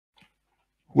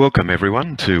Welcome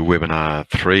everyone to webinar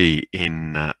 3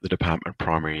 in the Department of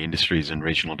Primary Industries and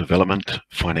Regional Development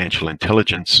Financial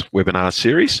Intelligence webinar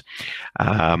series.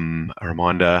 A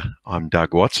reminder, I'm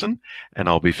Doug Watson and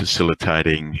I'll be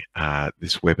facilitating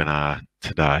this webinar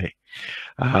today.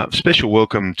 Special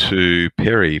welcome to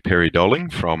Perry Doling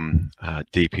from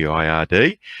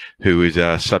DPIRD, who is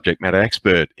a subject matter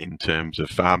expert in terms of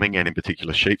farming and in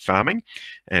particular sheep farming.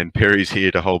 And Perry's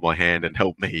here to hold my hand and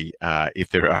help me if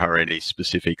there are any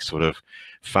specific sort of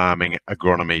farming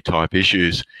agronomy type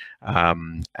issues,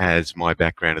 as my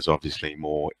background is obviously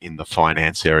more in the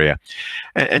finance area.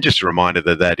 And just a reminder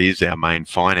that that is our main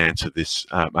finance of this,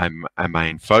 our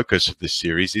main focus of this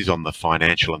series is on the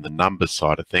financial and the numbers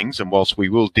side of things. And whilst we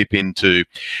will dip into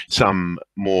some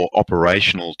more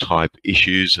operational type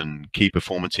issues and key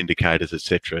performance indicators,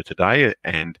 etc. today,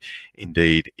 and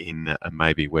indeed in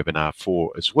maybe webinar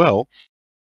 4 as well,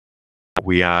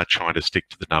 we are trying to stick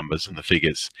to the numbers and the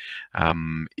figures.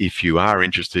 If you are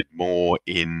interested more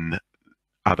in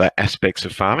other aspects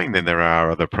of farming, then there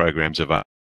are other programs available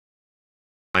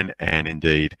and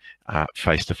indeed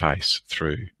face-to-face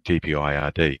through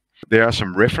DPIRD. There are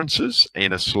some references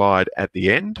in a slide at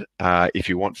the end. If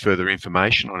you want further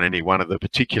information on any one of the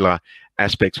particular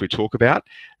aspects we talk about,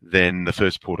 then the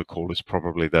first port of call is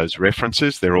probably those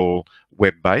references. They're all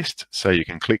web-based, so you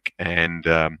can click and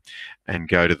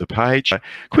go to the page. A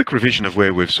quick revision of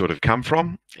where we've sort of come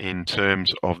from in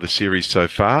terms of the series so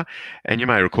far. And you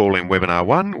may recall in webinar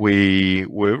 1, we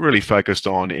were really focused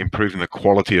on improving the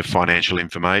quality of financial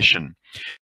information,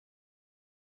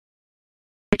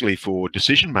 particularly for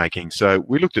decision making. So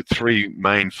we looked at 3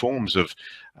 main forms of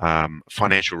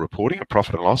financial reporting: a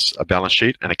profit and loss, a balance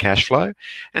sheet, and a cash flow,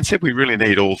 and said we really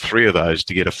need all 3 of those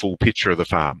to get a full picture of the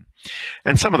farm.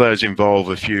 And some of those involve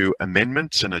a few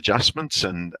amendments and adjustments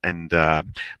and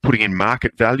putting in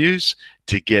market values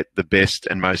to get the best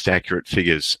and most accurate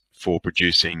figures for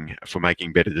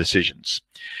making better decisions.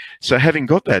 So having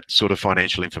got that sort of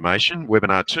financial information,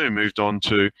 webinar 2 moved on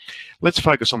to, let's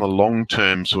focus on the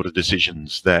long-term sort of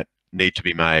decisions that need to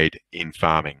be made in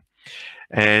farming.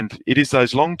 And it is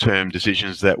those long-term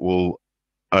decisions that will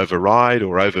override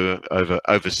or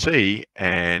oversee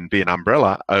and be an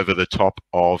umbrella over the top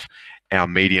of our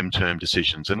medium-term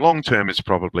decisions. And long-term is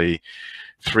probably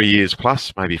 3 years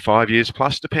plus, maybe 5 years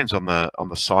plus, depends on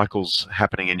the cycles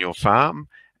happening in your farm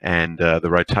and the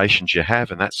rotations you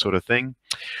have and that sort of thing.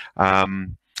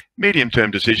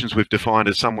 Medium-term decisions we've defined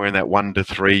as somewhere in that 1 to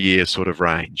 3 year sort of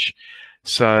range.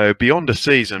 So beyond a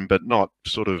season, but not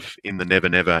sort of in the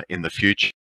never in the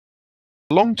future.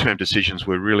 Long-term decisions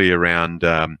were really around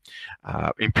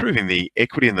improving the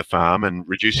equity in the farm and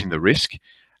reducing the risk,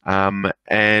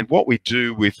 and what we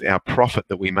do with our profit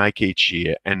that we make each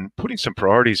year, and putting some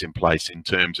priorities in place in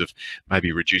terms of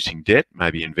maybe reducing debt,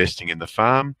 maybe investing in the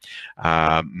farm,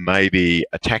 maybe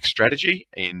a tax strategy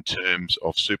in terms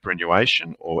of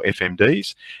superannuation or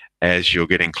FMDs as you're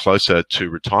getting closer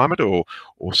to retirement, or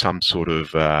some sort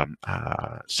of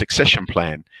succession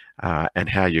plan, and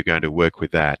how you're going to work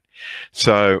with that.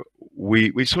 So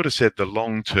we sort of said the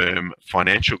long-term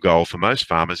financial goal for most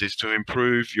farmers is to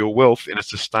improve your wealth in a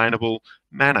sustainable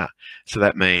manner. So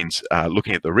that means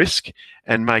looking at the risk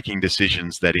and making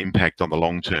decisions that impact on the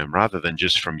long term rather than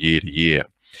just from year to year.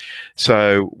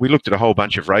 So we looked at a whole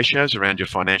bunch of ratios around your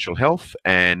financial health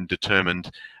and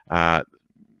determined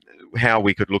how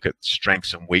we could look at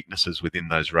strengths and weaknesses within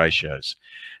those ratios.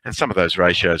 And some of those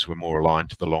ratios were more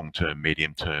aligned to the long-term,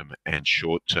 medium-term, and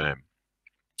short-term.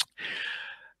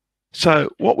 So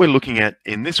what we're looking at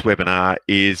in this webinar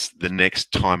is the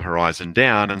next time horizon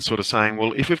down and sort of saying,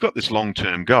 well, if we've got this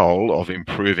long-term goal of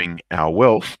improving our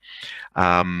wealth,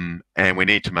 and we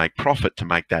need to make profit to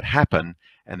make that happen,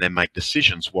 and then make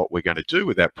decisions what we're going to do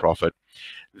with that profit,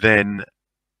 then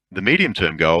the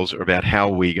medium-term goals are about how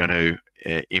we're going to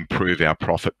improve our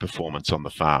profit performance on the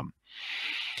farm.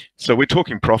 So we're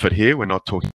talking profit here, we're not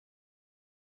talking,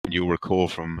 you'll recall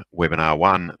from webinar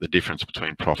 1, the difference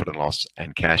between profit and loss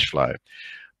and cash flow.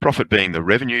 Profit being the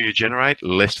revenue you generate,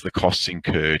 less the costs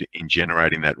incurred in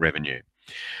generating that revenue.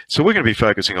 So we're going to be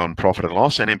focusing on profit and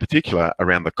loss, and in particular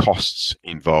around the costs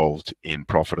involved in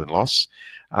profit and loss,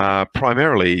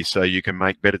 primarily so you can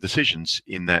make better decisions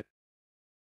in that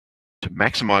to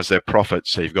maximize their profit,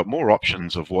 so you've got more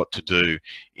options of what to do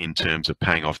in terms of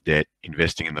paying off debt,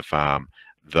 investing in the farm,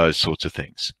 those sorts of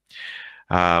things.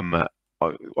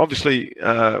 Obviously,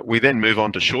 we then move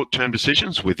on to short-term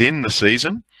decisions within the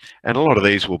season, and a lot of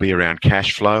these will be around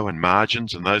cash flow and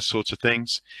margins and those sorts of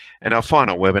things. And our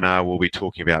final webinar will be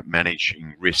talking about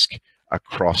managing risk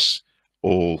across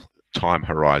all time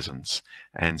horizons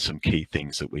and some key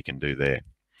things that we can do there.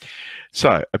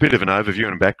 So a bit of an overview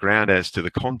and background as to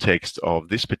the context of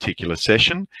this particular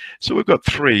session. So we've got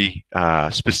three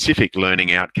specific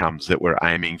learning outcomes that we're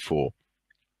aiming for.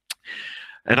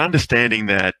 And understanding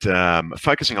that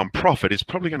focusing on profit is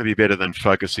probably going to be better than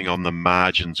focusing on the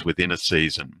margins within a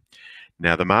season.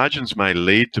 Now, the margins may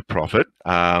lead to profit,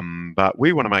 but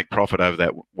we want to make profit over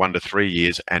that 1 to 3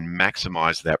 years and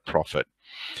maximize that profit,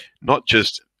 not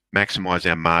just maximize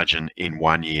our margin in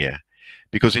 1 year.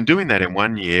 Because in doing that in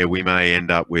 1 year, we may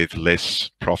end up with less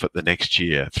profit the next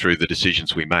year through the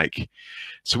decisions we make.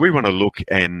 So we want to look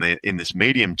in this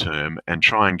medium term and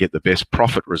try and get the best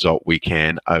profit result we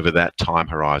can over that time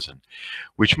horizon,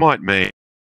 which might mean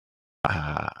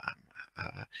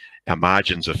our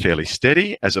margins are fairly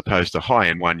steady as opposed to high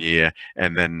in 1 year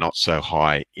and then not so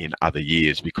high in other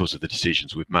years because of the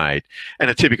decisions we've made.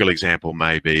 And a typical example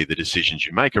may be the decisions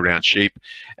you make around sheep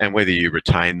and whether you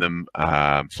retain them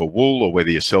for wool or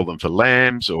whether you sell them for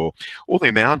lambs, or the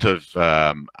amount of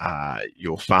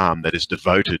your farm that is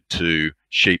devoted to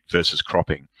sheep versus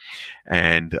cropping.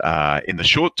 And in the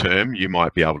short term, you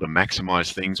might be able to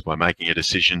maximize things by making a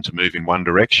decision to move in one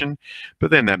direction,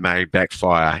 but then that may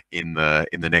backfire in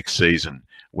the next season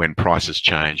when prices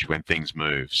change, when things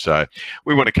move. So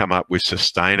we want to come up with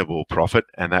sustainable profit,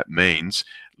 and that means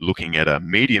looking at a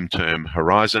medium-term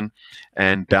horizon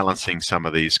and balancing some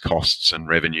of these costs and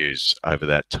revenues over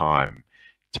that time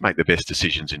to make the best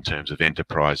decisions in terms of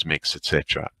enterprise mix,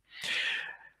 etc.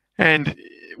 And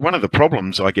one of the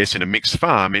problems, I guess, in a mixed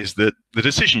farm is that the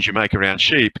decisions you make around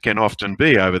sheep can often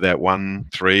be over that 1,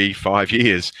 3, 5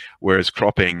 years, whereas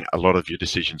cropping, a lot of your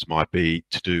decisions might be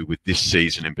to do with this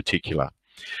season in particular.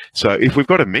 So if we've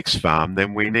got a mixed farm,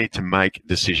 then we need to make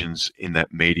decisions in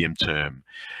that medium term.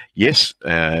 Yes,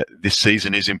 this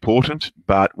season is important,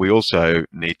 but we also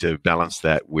need to balance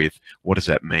that with what does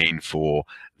that mean for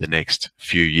the next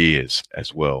few years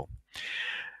as well.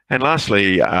 And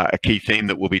lastly, a key theme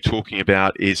that we'll be talking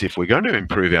about is if we're going to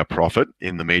improve our profit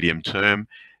in the medium term,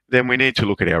 then we need to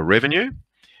look at our revenue,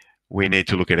 we need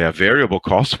to look at our variable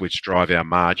costs, which drive our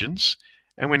margins,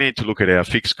 and we need to look at our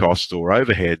fixed costs or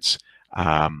overheads,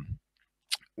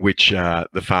 which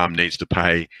the farm needs to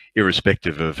pay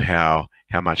irrespective of how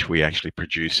much we actually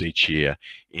produce each year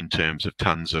in terms of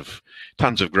tons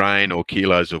of grain or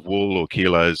kilos of wool or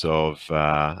kilos of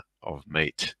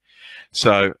meat.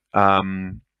 So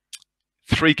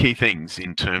three key things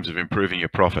in terms of improving your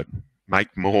profit: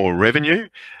 make more revenue,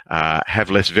 have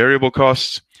less variable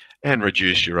costs, and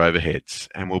reduce your overheads.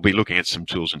 And we'll be looking at some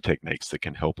tools and techniques that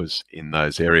can help us in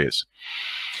those areas.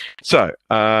 So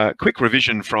quick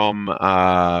revision from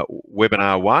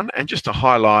webinar 1, and just to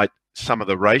highlight some of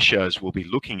the ratios we'll be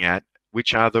looking at,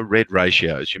 which are the red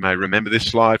ratios. You may remember this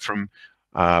slide from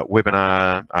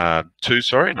webinar 2,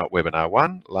 sorry, not webinar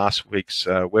 1, last week's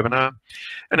webinar.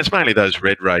 And it's mainly those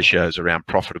red ratios around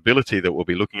profitability that we'll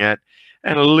be looking at,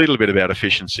 and a little bit about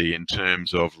efficiency in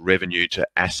terms of revenue to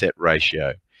asset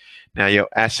ratio. Now, your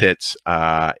assets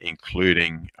are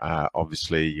including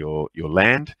obviously your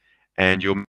land, and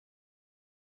you're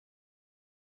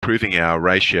improving our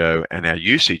ratio and our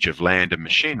usage of land and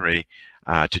machinery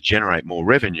to generate more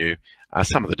revenue are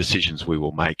some of the decisions we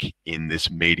will make in this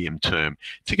medium term,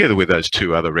 together with those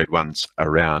two other red ones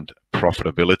around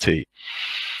profitability.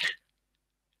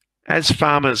 As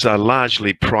farmers are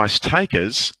largely price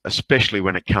takers, especially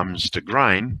when it comes to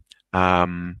grain,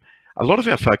 a lot of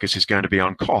our focus is going to be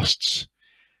on costs,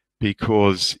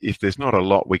 because if there's not a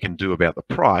lot we can do about the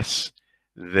price,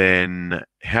 then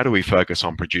how do we focus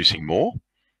on producing more?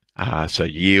 So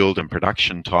yield and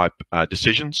production type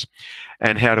decisions.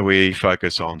 And how do we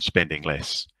focus on spending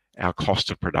less? Our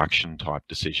cost of production type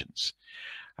decisions.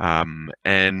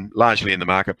 And largely in the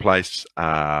marketplace,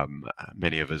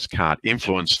 many of us can't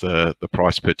influence the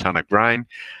price per tonne of grain.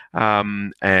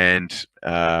 And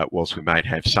whilst we may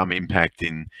have some impact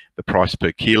in the price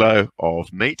per kilo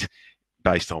of meat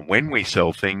based on when we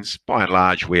sell things, by and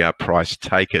large we are price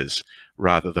takers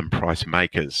rather than price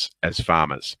makers as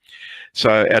farmers.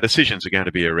 So our decisions are going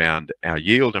to be around our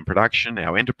yield and production,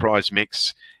 our enterprise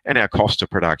mix, and our cost of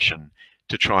production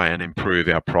to try and improve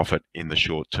our profit in the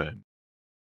short term.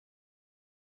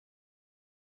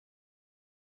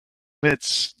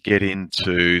 Let's get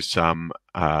into some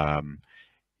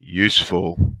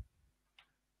useful,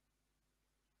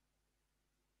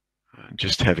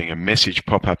 just having a message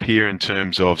pop up here in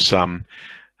terms of some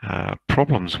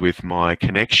problems with my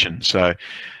connection. So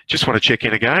just want to check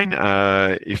in again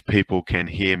if people can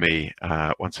hear me.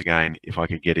 Once again, if I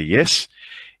could get a yes.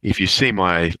 If you see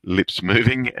my lips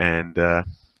moving, and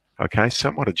okay,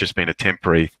 somewhat have just been a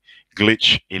temporary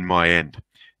glitch in my end.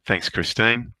 Thanks,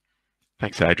 Christine.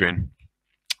 Thanks, Adrian.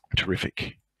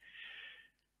 Terrific.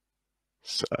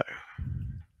 So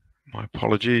my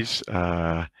apologies.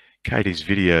 Katie's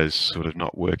video is sort of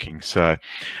not working. So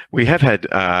we have had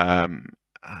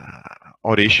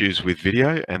odd issues with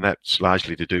video, and that's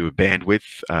largely to do with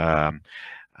bandwidth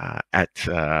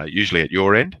usually at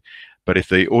your end. But if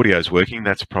the audio is working,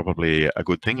 that's probably a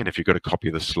good thing. And if you've got a copy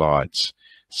of the slides.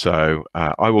 So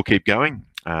I will keep going,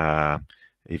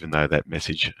 even though that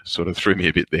message sort of threw me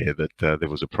a bit there that there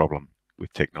was a problem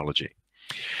with technology.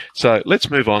 So let's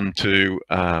move on to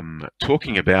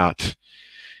talking about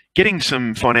getting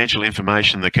some financial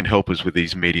information that can help us with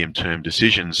these medium-term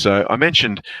decisions. So I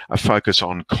mentioned a focus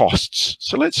on costs.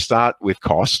 So let's start with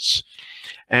costs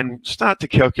and start to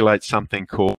calculate something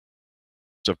called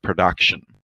cost of production.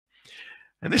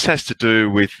 And this has to do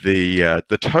with the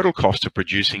total cost of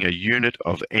producing a unit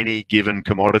of any given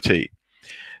commodity.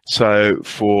 So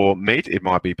for meat, it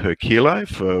might be per kilo.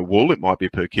 For wool, it might be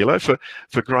per kilo. For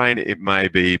grain, it may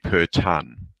be per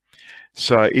tonne.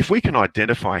 So if we can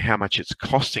identify how much it's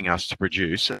costing us to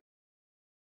produce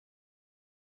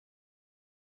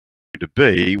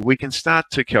we can start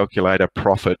to calculate a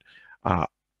profit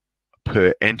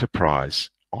per enterprise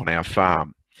on our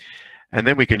farm. And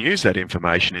then we can use that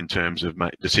information in terms of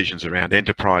decisions around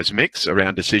enterprise mix,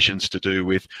 around decisions to do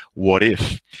with what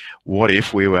if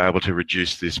we were able to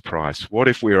reduce this price? What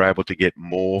if we were able to get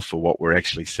more for what we're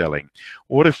actually selling?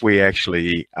 What if we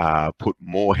actually put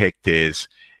more hectares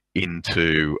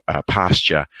into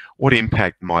pasture? What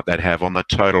impact might that have on the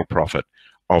total profit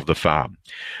of the farm?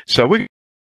 So we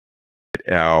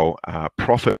get our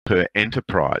profit per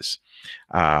enterprise.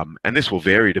 And this will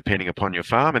vary depending upon your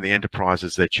farm and the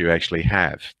enterprises that you actually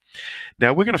have.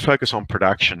 Now we're going to focus on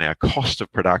production, our cost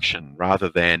of production, rather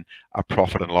than a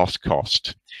profit and loss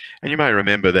cost. And you may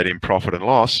remember that in profit and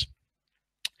loss,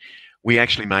 we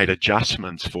actually made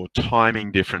adjustments for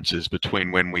timing differences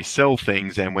between when we sell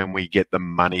things and when we get the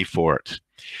money for it.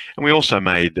 And we also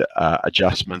made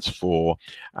adjustments for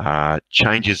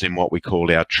changes in what we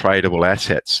call our tradable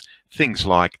assets, things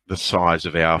like the size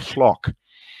of our flock.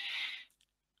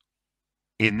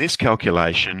 In this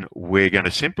calculation, we're going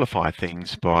to simplify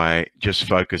things by just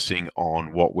focusing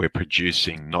on what we're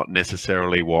producing, not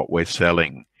necessarily what we're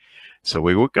selling. So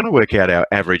we're going to work out our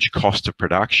average cost of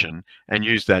production and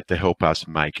use that to help us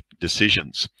make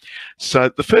decisions. So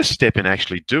the first step in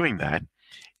actually doing that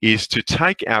is to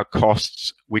take our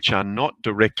costs which are not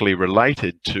directly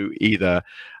related to either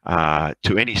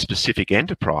to any specific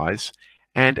enterprise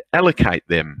and allocate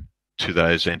them to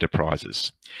those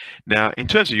enterprises. Now, in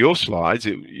terms of your slides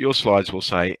will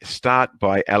say start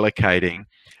by allocating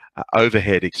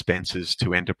overhead expenses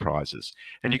to enterprises.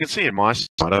 And you can see in my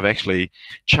slide, I've actually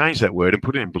changed that word and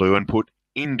put it in blue and put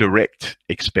indirect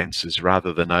expenses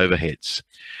rather than overheads.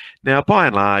 Now, by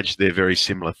and large, they're very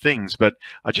similar things, but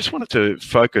I just wanted to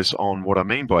focus on what I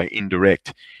mean by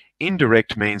indirect.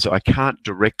 Indirect means I can't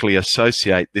directly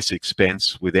associate this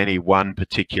expense with any one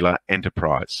particular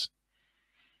enterprise.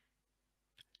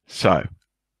 So,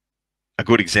 a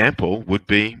good example would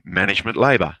be management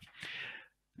labour.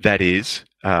 That is,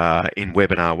 in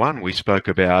webinar 1, we spoke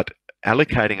about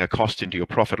allocating a cost into your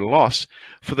profit or loss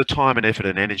for the time and effort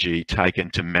and energy taken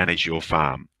to manage your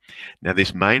farm. Now,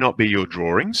 this may not be your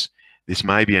drawings. This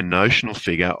may be a notional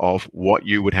figure of what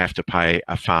you would have to pay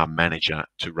a farm manager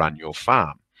to run your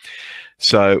farm.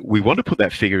 So we want to put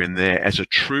that figure in there as a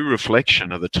true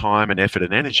reflection of the time and effort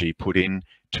and energy put in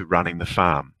to running the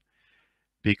farm.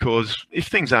 Because if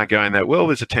things aren't going that well,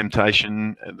 there's a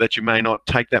temptation that you may not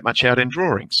take that much out in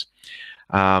drawings.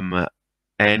 And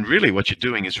really what you're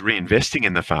doing is reinvesting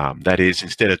in the farm. That is,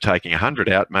 instead of taking 100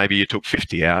 out, maybe you took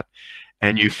 50 out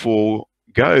and you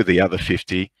forego the other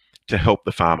 50 to help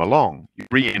the farm along. You're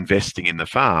reinvesting in the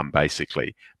farm,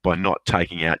 basically, by not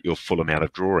taking out your full amount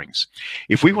of drawings.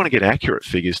 If we want to get accurate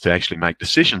figures to actually make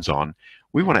decisions on,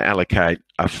 we want to allocate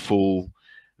a full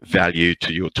value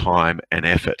to your time and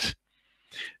effort.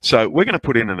 So we're going to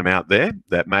put in an amount there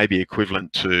that may be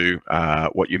equivalent to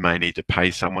what you may need to pay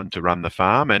someone to run the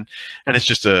farm. And it's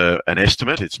just an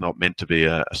estimate. It's not meant to be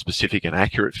a specific and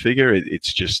accurate figure.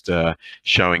 It's just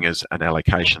showing us an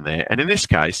allocation there. And in this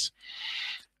case,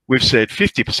 we've said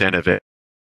 50% of it,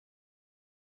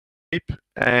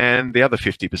 and the other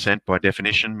 50% by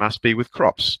definition must be with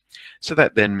crops. So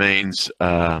that then means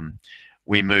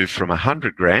we move from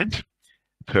 100 grand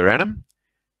per annum,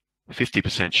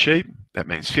 50% sheep. That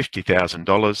means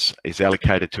 $50,000 is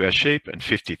allocated to our sheep and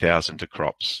 $50,000 to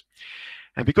crops.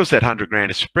 And because that 100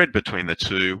 grand is spread between the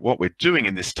two, what we're doing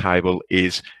in this table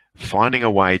is finding a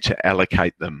way to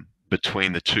allocate them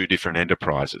between the two different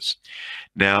enterprises.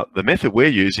 Now, the method we're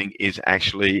using is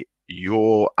actually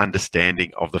your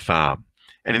understanding of the farm.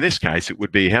 And in this case, it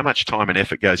would be how much time and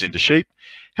effort goes into sheep,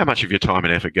 how much of your time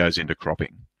and effort goes into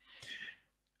cropping.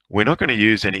 We're not going to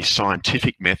use any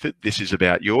scientific method. This is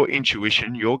about your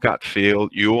intuition, your gut feel,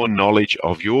 your knowledge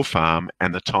of your farm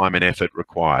and the time and effort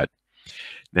required.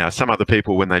 Now, some other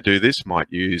people, when they do this, might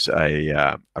use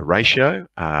a ratio,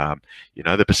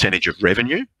 the percentage of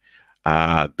revenue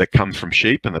that comes from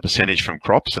sheep and the percentage from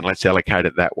crops, and let's allocate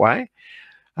it that way.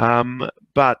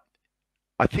 But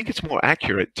I think it's more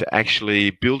accurate to actually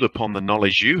build upon the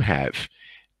knowledge you have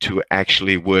to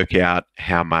actually work out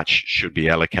how much should be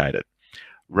allocated,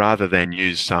 rather than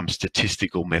use some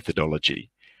statistical methodology,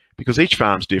 because each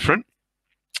farm's different,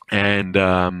 and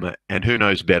who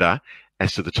knows better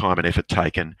as to the time and effort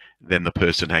taken than the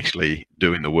person actually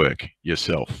doing the work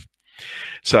yourself.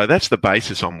 So that's the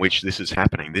basis on which this is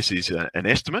happening. This is an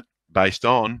estimate based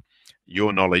on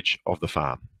your knowledge of the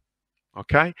farm.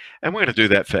 Okay, and we're going to do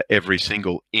that for every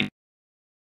single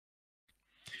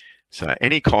So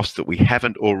any cost that we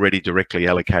haven't already directly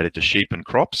allocated to sheep and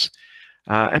crops,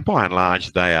 and by and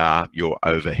large, they are your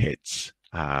overheads.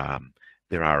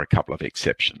 There are a couple of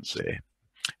exceptions there,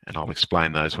 and I'll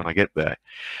explain those when I get there.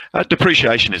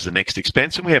 Depreciation is the next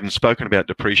expense, and we haven't spoken about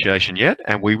depreciation yet,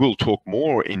 and we will talk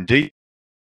more in detail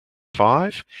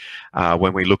 5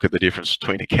 when we look at the difference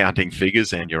between accounting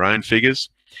figures and your own figures.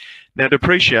 Now,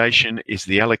 depreciation is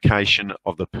the allocation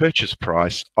of the purchase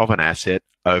price of an asset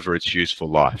over its useful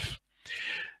life.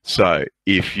 So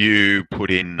if you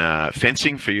put in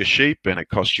fencing for your sheep and it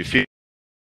costs you $50,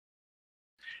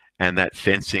 and that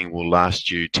fencing will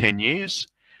last you 10 years,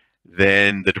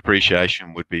 then the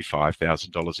depreciation would be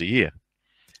 $5,000 a year.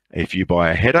 If you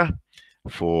buy a header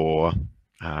for,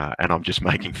 and I'm just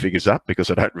making figures up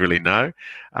because I don't really know,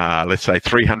 let's say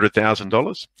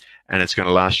 $300,000, and it's going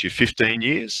to last you 15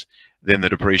 years, then the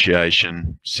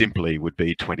depreciation simply would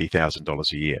be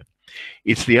 $20,000 a year.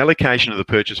 It's the allocation of the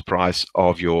purchase price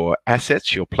of your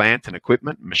assets, your plant and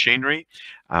equipment, machinery,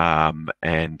 and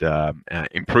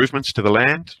improvements to the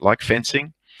land, like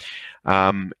fencing,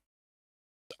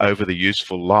 over the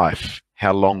useful life,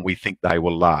 how long we think they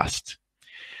will last.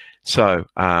 So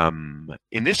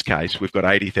in this case, we've got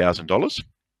 $80,000.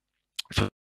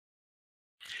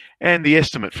 And the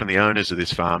estimate from the owners of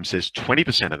this farm says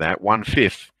 20% of that,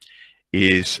 1/5,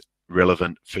 is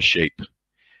relevant for sheep.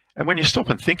 And when you stop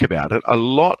and think about it, a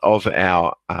lot of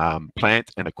our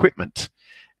plant and equipment,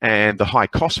 and the high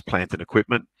cost plant and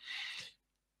equipment,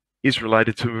 is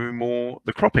related to more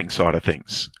the cropping side of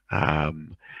things.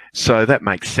 So that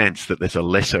makes sense that there's a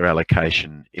lesser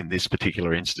allocation in this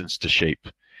particular instance to sheep.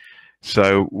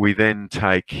 So we then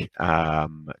take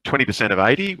 20% of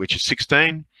 80, which is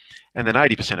 16, and then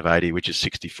 80% of 80, which is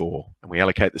 64. And we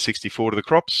allocate the 64 to the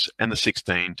crops and the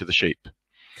 16 to the sheep.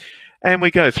 And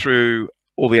we go through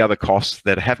all the other costs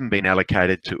that haven't been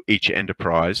allocated to each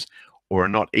enterprise or are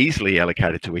not easily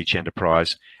allocated to each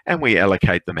enterprise, and we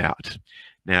allocate them out.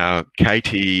 Now,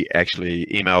 Katie actually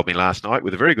emailed me last night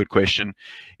with a very good question.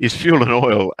 Is fuel and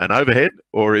oil an overhead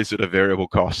or is it a variable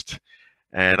cost?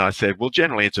 And I said, well,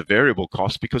 generally it's a variable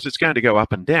cost because it's going to go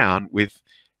up and down with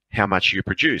how much you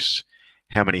produce,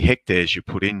 how many hectares you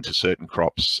put into certain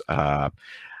crops.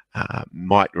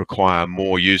 Might require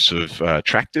more use of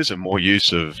tractors and more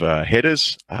use of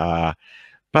headers.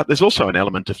 But there's also an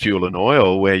element to fuel and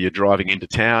oil where you're driving into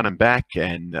town and back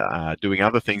and doing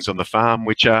other things on the farm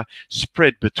which are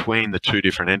spread between the two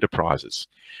different enterprises.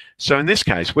 So in this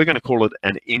case, we're going to call it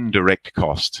an indirect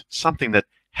cost, something that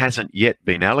hasn't yet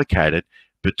been allocated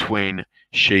between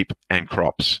sheep and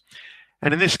crops.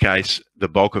 And in this case, the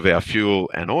bulk of our fuel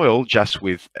and oil, just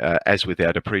with as with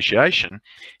our depreciation,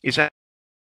 is at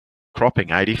cropping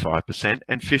 85%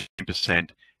 and 15%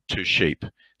 to sheep.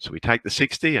 So we take the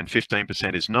 60 and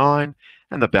 15% is 9,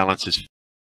 and the balance is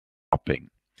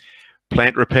cropping.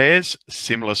 Plant repairs,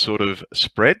 similar sort of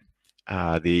spread.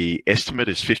 The estimate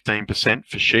is 15%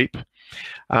 for sheep.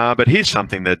 But here's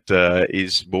something that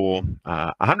is more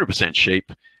 100%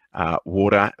 sheep,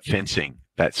 water, fencing,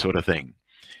 that sort of thing.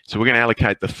 So we're going to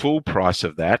allocate the full price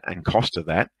of that and cost of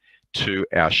that to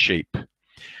our sheep.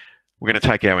 We're going to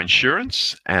take our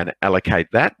insurance and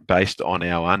allocate that based on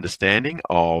our understanding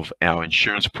of our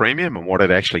insurance premium and what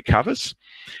it actually covers,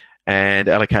 and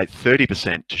allocate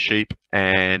 30% to sheep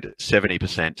and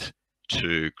 70%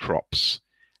 to crops.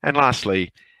 And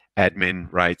lastly,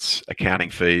 admin rates,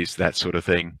 accounting fees, that sort of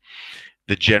thing,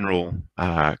 the general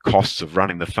costs of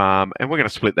running the farm, and we're going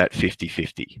to split that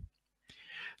 50-50.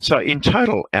 So in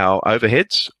total, our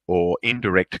overheads, or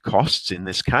indirect costs in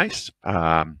this case,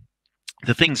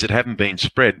 the things that haven't been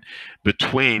spread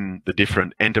between the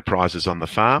different enterprises on the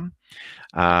farm,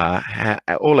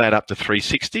 all add up to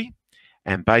 360.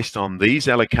 And based on these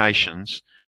allocations,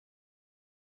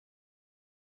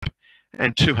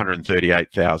 and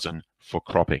 $238,000 for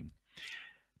cropping.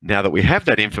 Now that we have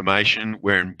that information,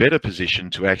 we're in better position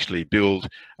to actually build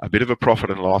a bit of a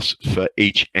profit and loss for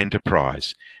each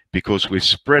enterprise, because we've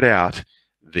spread out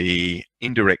the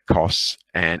indirect costs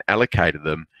and allocated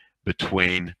them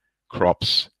between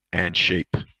crops and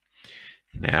sheep.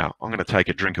 Now, I'm going to take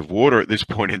a drink of water at this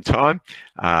point in time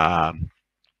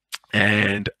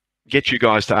and get you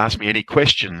guys to ask me any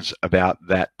questions about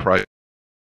that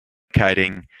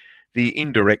allocating the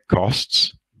indirect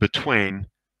costs between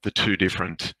the two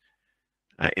different,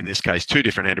 in this case, two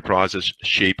different enterprises,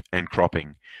 sheep and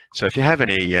cropping. So if you have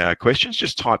any questions,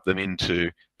 just type them into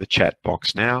the chat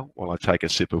box now while I take a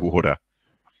sip of water.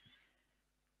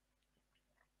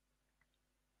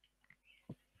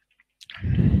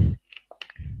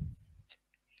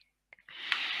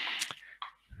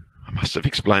 I must have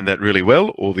explained that really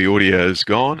well, or the audio's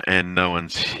gone and no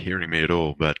one's hearing me at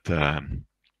all, but I'm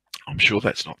sure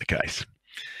that's not the case.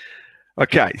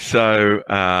 Okay, so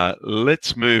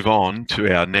let's move on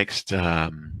to our next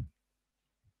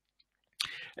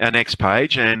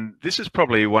page, and this is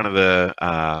probably one of the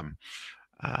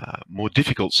more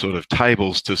difficult sort of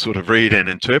tables to sort of read and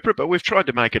interpret, but we've tried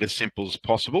to make it as simple as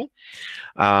possible.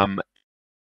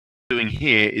 Doing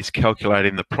here is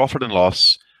calculating the profit and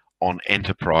loss on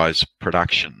enterprise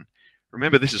production.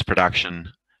 Remember, this is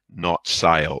production, not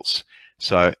sales.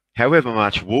 So however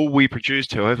much wool we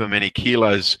produced, however many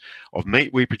kilos of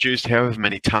meat we produced, however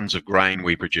many tons of grain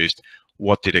we produced,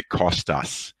 what did it cost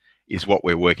us is what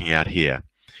we're working out here.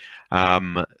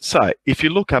 So if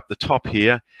you look up the top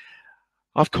here,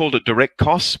 I've called it direct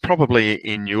costs. Probably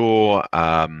in your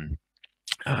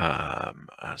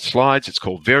slides, it's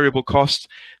called variable costs.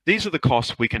 These are the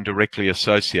costs we can directly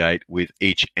associate with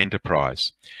each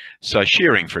enterprise. So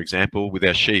shearing, for example, with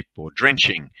our sheep, or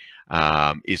drenching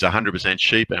is 100%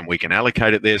 sheep, and we can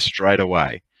allocate it there straight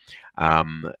away.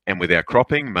 And with our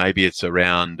cropping, maybe it's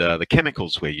around the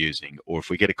chemicals we're using, or if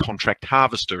we get a contract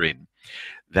harvester in,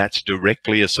 that's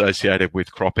directly associated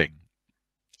with cropping.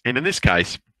 And in this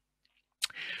case,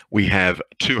 we have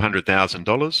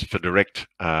 $200,000 for direct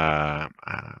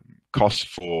costs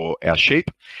for our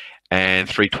sheep and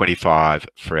 $325,000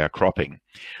 for our cropping.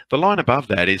 The line above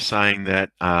that is saying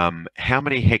that how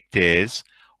many hectares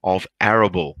of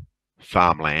arable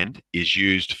farmland is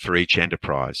used for each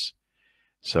enterprise.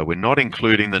 So we're not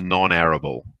including the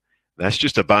non-arable. That's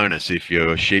just a bonus if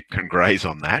your sheep can graze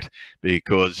on that,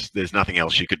 because there's nothing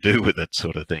else you could do with it,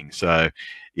 sort of thing. So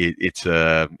it's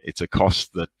a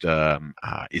cost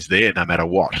that is there no matter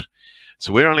what.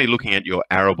 So we're only looking at your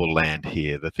arable land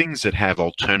here, the things that have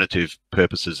alternative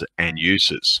purposes and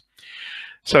uses.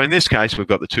 So in this case, we've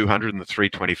got the 200 and the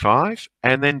 325,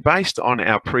 and then based on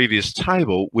our previous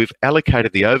table, we've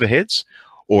allocated the overheads,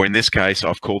 or in this case,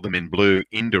 I've called them in blue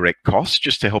indirect costs,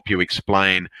 just to help you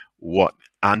explain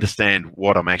understand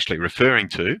what I'm actually referring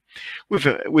to.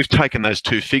 We've taken those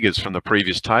two figures from the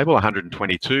previous table,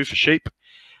 122 for sheep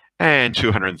and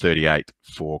 238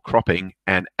 for cropping,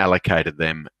 and allocated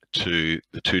them to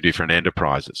the two different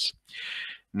enterprises.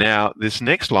 Now, this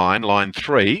next line, line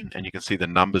 3, and you can see the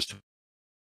numbers to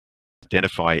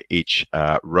identify each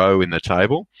row in the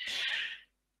table,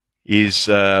 is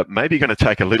maybe going to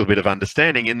take a little bit of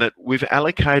understanding in that we've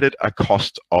allocated a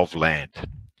cost of land.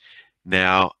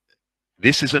 Now,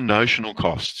 this is a notional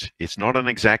cost. It's not an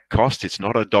exact cost. It's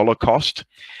not a dollar cost.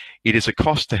 It is a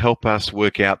cost to help us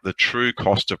work out the true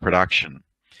cost of production.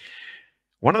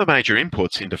 One of the major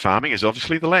inputs into farming is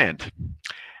obviously the land.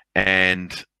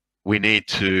 And we need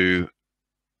to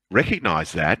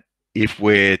recognize that if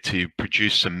we're to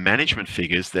produce some management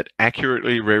figures that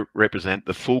accurately represent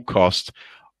the full cost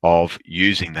of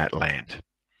using that land.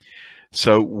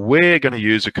 So we're going to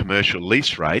use a commercial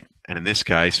lease rate, and in this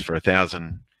case, for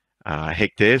 1,000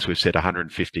 hectares, we've said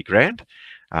 150 grand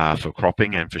for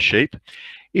cropping and for sheep.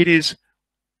 It is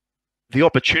the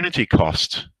opportunity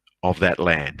cost of that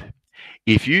land.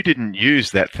 If you didn't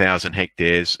use that 1,000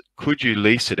 hectares, could you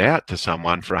lease it out to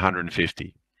someone for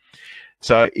 150?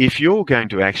 So if you're going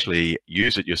to actually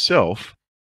use it yourself,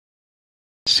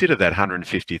 consider that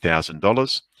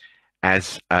 $150,000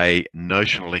 as a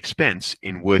notional expense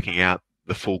in working out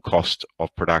the full cost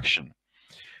of production.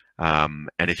 And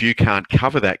if you can't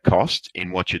cover that cost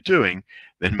in what you're doing,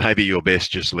 then maybe you're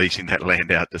best just leasing that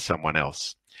land out to someone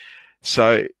else.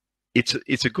 So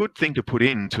it's a good thing to put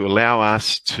in to allow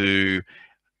us to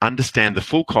understand the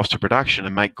full cost of production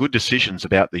and make good decisions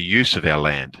about the use of our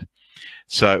land.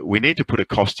 So we need to put a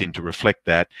cost in to reflect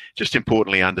that. Just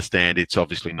importantly, understand it's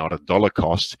obviously not a dollar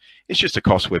cost. It's just a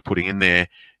cost we're putting in there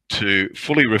to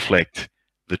fully reflect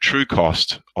the true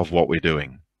cost of what we're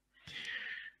doing.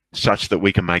 such that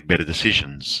we can make better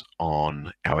decisions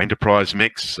on our enterprise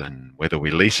mix and whether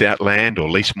we lease out land or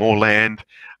lease more land.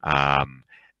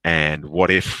 And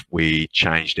what if we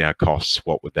changed our costs?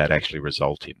 What would that actually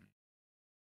result in?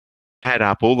 Add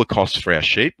up all the costs for our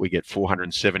sheep, we get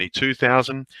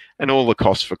 472,000, and all the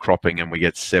costs for cropping, and we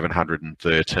get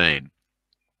 713.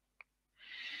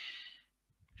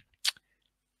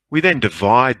 We then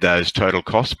divide those total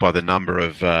costs by the number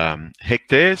of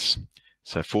hectares.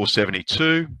 So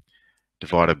 472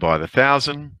 divided by the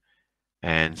 1,000,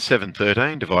 and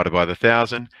 713 divided by the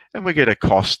 1,000, and we get a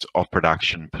cost of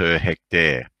production per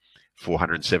hectare.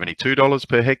 $472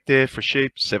 per hectare for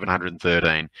sheep,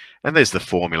 713, and there's the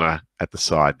formula at the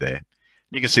side there.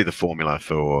 You can see the formula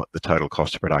for the total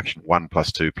cost of production, 1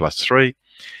 plus 2 plus 3,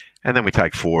 and then we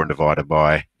take 4 and divide it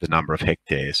by the number of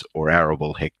hectares or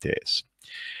arable hectares.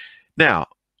 Now,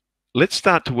 let's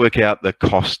start to work out the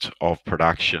cost of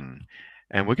production,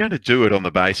 and we're going to do it on the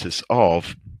basis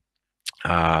of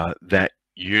that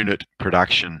unit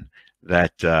production,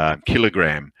 that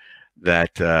kilogram,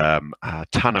 that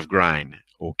ton of grain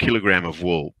or kilogram of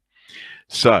wool.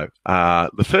 So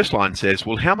the first line says,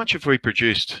 well, how much have we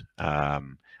produced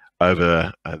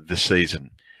over the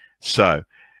season? So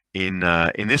in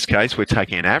this case, we're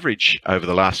taking an average over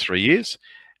the last 3 years,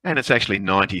 and it's actually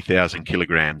 90,000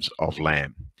 kilograms of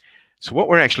lamb. So what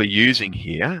we're actually using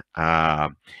here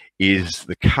is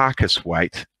the carcass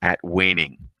weight at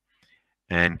weaning,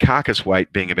 and carcass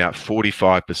weight being about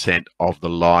 45% of the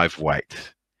live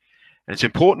weight. And it's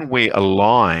important we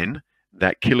align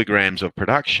that kilograms of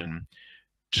production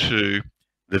to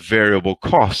the variable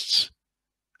costs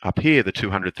up here, the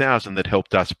 200,000 that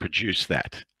helped us produce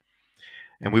that.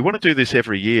 And we want to do this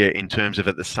every year in terms of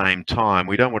at the same time.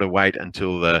 We don't want to wait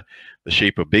until the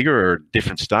sheep are bigger or a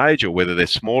different stage, or whether they're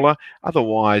smaller.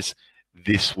 Otherwise,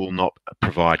 this will not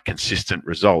provide consistent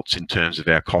results in terms of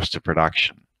our cost of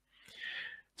production.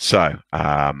 So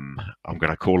I'm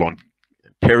going to call on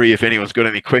Perry if anyone's got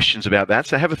any questions about that.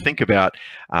 So have a think about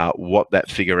what that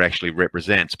figure actually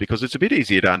represents, because it's a bit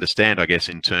easier to understand, I guess,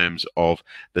 in terms of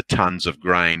the tons of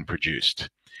grain produced.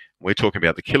 We're talking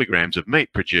about the kilograms of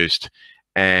meat produced,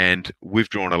 and we've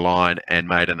drawn a line and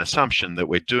made an assumption that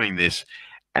we're doing this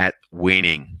at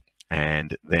weaning,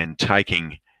 and then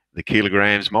taking the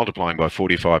kilograms, multiplying by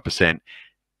 45%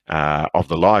 of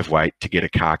the live weight to get a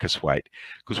carcass weight.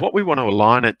 Because what we want to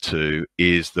align it to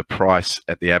is the price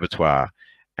at the abattoir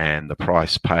and the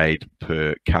price paid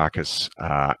per carcass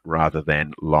rather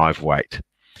than live weight.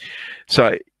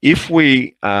 So if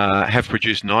we have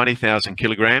produced 90,000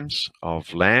 kilograms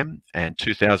of lamb and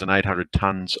 2,800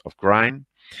 tons of grain,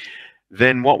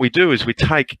 then what we do is we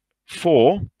take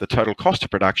for the total cost of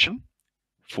production,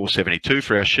 472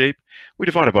 for our sheep, we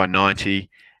divide it by 90,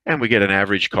 and we get an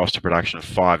average cost of production of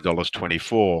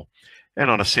 $5.24. And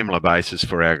on a similar basis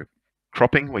for our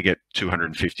cropping, we get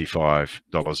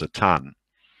 $255 a tonne.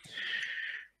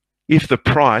 If the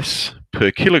price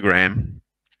per kilogram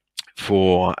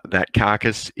for that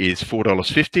carcass is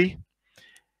 $4.50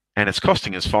 and it's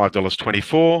costing us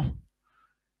 $5.24,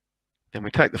 then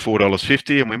we take the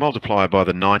 $4.50 and we multiply by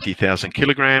the 90,000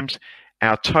 kilograms.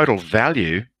 Our total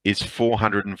value is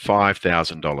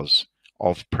 $405,000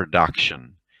 of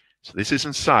production. So this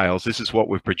isn't sales, this is what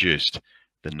we've produced.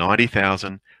 The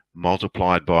 90,000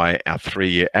 multiplied by our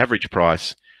 3-year average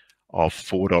price of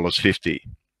 $4.50.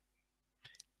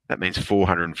 That means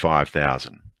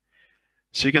 405,000.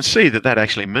 So you can see that that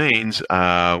actually means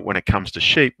when it comes to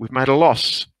sheep, we've made a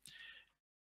loss.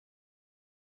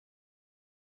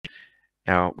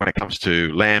 When it comes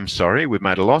to lamb, we've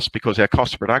made a loss because our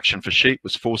cost of production for sheep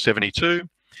was 472,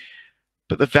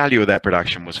 but the value of that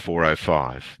production was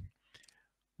 405.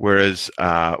 Whereas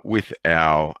with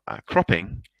our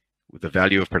cropping, with the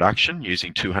value of production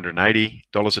using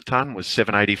 $280 a tonne was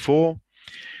 784,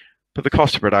 but the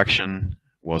cost of production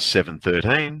was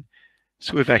 713.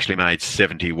 So we've actually made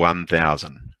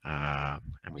 71,000, and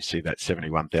we see that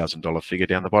 $71,000 figure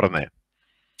down the bottom there.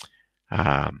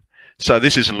 So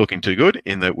this isn't looking too good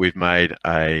in that we've made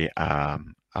a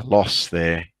loss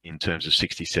there in terms of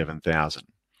 67,000.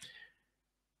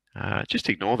 Just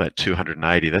ignore that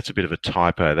 280. That's a bit of a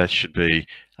typo. That should be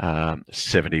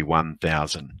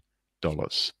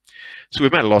 $71,000. So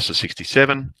we've made a loss of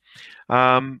 67,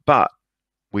 but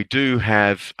we do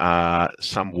have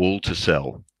some wool to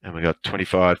sell, and we've got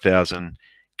 25,000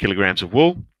 kilograms of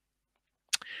wool.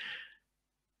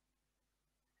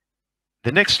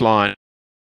 The next line,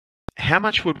 how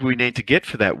much would we need to get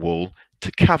for that wool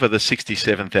to cover the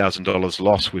 $67,000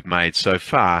 loss we've made so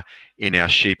far in our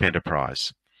sheep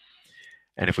enterprise?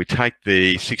 And if we take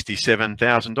the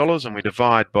 $67,000 and we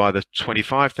divide by the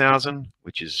 25,000,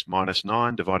 which is minus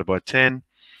 9 divided by 10,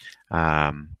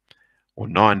 or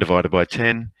 9 divided by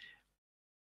 10,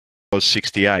 was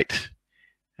 68.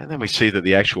 And then we see that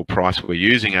the actual price we're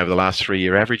using over the last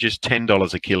 3-year average is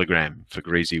 $10 a kilogram for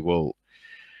greasy wool.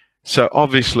 So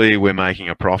obviously we're making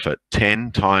a profit.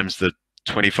 10 times the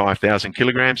 25,000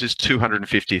 kilograms is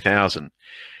 250,000.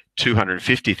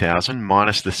 250,000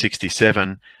 minus the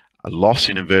 67, a loss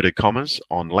in inverted commas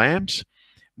on lambs,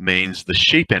 means the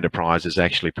sheep enterprise has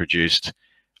actually produced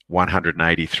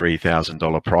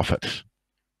 $183,000 profit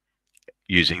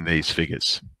using these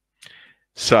figures.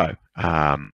 So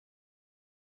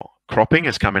cropping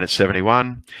has come in at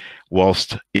 71,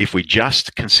 whilst if we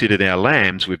just considered our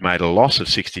lambs, we've made a loss of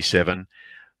 67,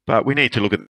 but we need to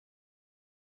look at,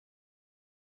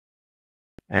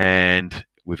 and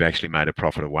we've actually made a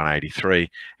profit of 183.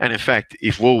 And in fact,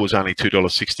 if wool was only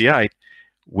 $2.68,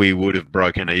 we would have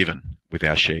broken even with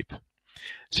our sheep.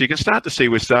 So you can start to see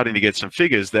we're starting to get some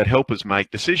figures that help us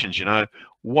make decisions. You know,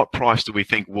 what price do we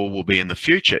think wool will be in the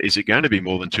future? Is it going to be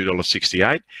more than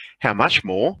 $2.68? How much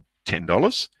more?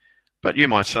 $10. But you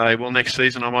might say, well, next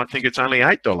season I might think it's only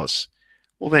 $8.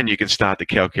 Well, then you can start to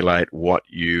calculate what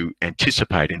you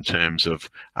anticipate in terms of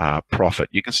profit.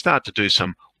 You can start to do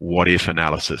some what-if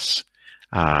analysis.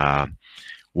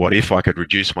 What if I could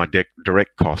reduce my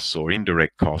direct costs or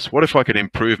indirect costs? What if I could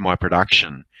improve my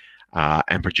production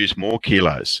and produce more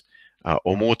kilos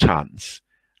or more tons?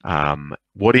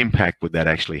 What impact would that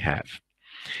actually have?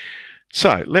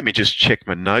 So let me just check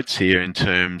my notes here in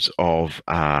terms of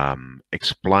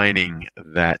explaining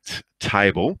that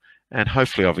table, and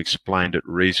hopefully I've explained it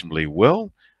reasonably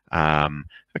well. A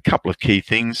couple of key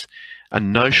things: a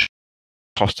notional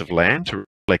cost of land to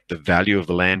reflect the value of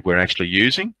the land we're actually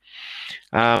using.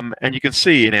 And you can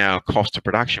see in our cost of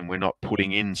production, we're not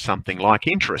putting in something like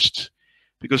interest,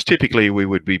 because typically we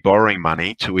would be borrowing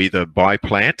money to either buy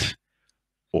plant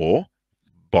or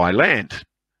buy land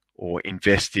or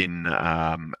invest in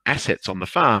assets on the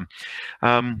farm.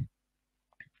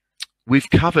 We've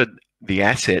covered the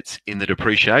assets in the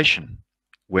depreciation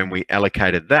when we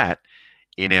allocated that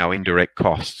in our indirect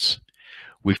costs.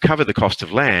 We've covered the cost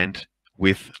of land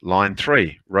with line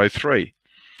 3, row 3.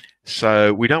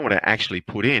 So we don't want to actually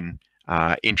put in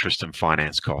interest and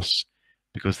finance costs,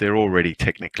 because they're already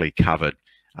technically covered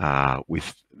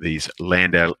with these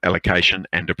land allocation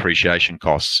and depreciation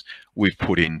costs we've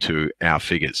put into our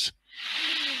figures.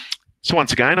 So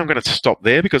once again, I'm going to stop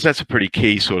there, because that's a pretty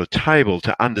key sort of table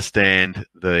to understand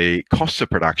the costs of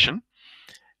production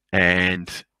and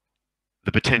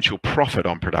the potential profit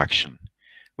on production.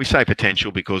 We say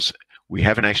potential because we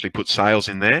haven't actually put sales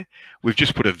in there. We've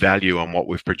just put a value on what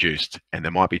we've produced, and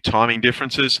there might be timing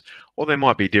differences, or there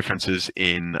might be differences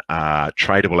in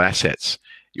tradable assets,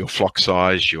 your flock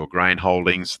size, your grain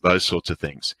holdings, those sorts of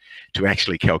things, to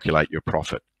actually calculate your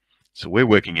profit. So we're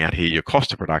working out here your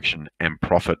cost of production and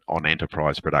profit on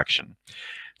enterprise production.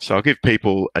 So I'll give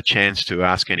people a chance to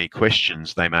ask any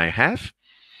questions they may have,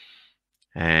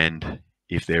 and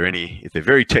if they're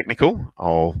very technical,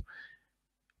 I'll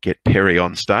get Perry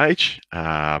on stage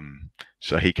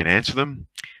so he can answer them.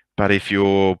 But if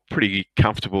you're pretty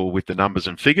comfortable with the numbers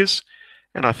and figures,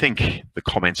 and I think the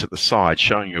comments at the side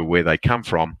showing you where they come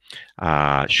from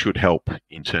should help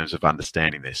in terms of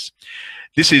understanding this.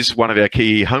 This is one of our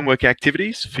key homework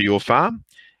activities for your farm,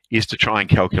 is to try and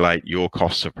calculate your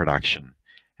costs of production.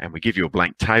 And we give you a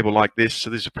blank table like this, so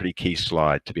this is a pretty key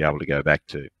slide to be able to go back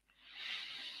to.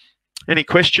 Any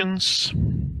questions?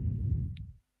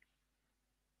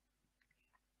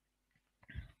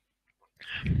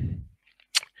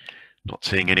 Not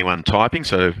seeing anyone typing,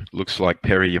 so looks like,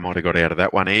 Perry, you might have got out of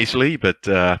that one easily, but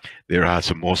there are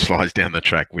some more slides down the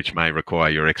track which may require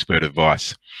your expert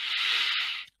advice.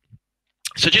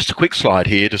 So just a quick slide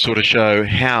here to sort of show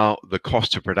how the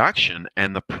cost of production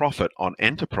and the profit on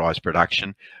enterprise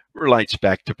production relates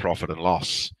back to profit and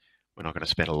loss. We're not going to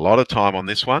spend a lot of time on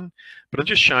this one, but I'm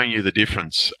just showing you the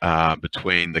difference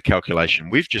between the calculation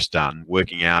we've just done,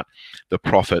 working out the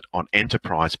profit on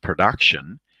enterprise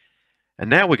production, and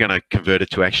now we're going to convert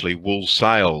it to actually wool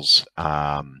sales,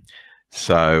 and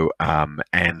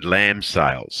lamb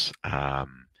sales.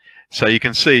 So you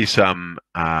can see some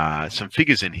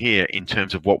figures in here in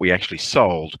terms of what we actually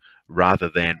sold rather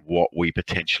than what we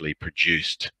potentially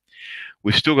produced.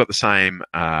 We've still got the same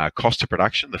cost of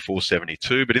production, the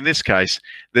 472, but in this case,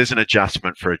 there's an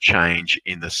adjustment for a change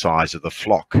in the size of the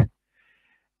flock.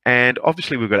 And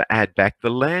obviously we've got to add back the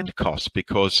land cost,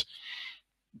 because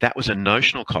that was a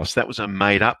notional cost. That was a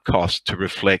made up cost to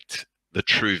reflect the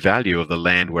true value of the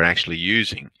land we're actually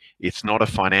using. It's not a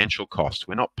financial cost.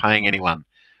 We're not paying anyone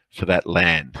for that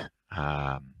land.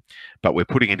 But we're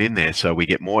putting it in there so we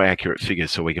get more accurate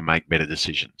figures so we can make better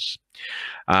decisions.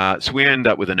 So we end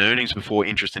up with an earnings before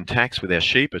interest and tax with our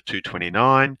sheep of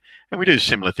 229, and we do a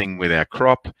similar thing with our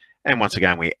crop. And once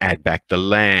again, we add back the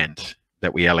land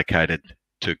that we allocated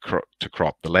to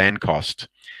crop, the land cost.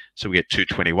 So we get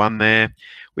 221 there.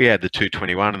 We add the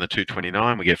 221 and the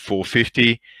 229, we get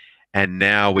 450. And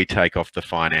now we take off the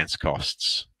finance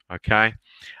costs, okay?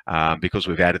 Because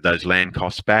we've added those land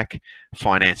costs back.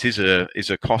 Finance is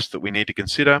a cost that we need to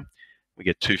consider. We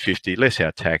get 250 less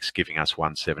our tax, giving us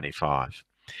 175.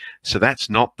 So that's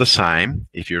not the same.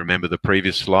 If you remember the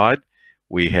previous slide,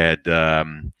 we had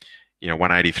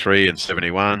 183 and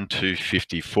 71,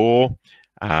 254,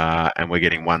 and we're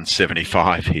getting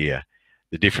 175 here.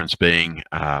 The difference being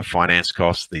finance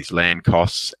costs, these land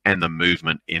costs, and the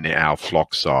movement in our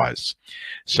flock size.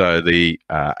 So the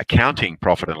accounting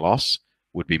profit and loss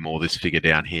would be more this figure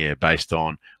down here based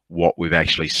on what we've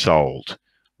actually sold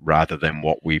rather than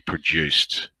what we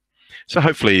produced. So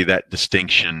hopefully that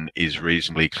distinction is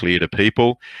reasonably clear to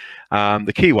people.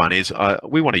 The key one is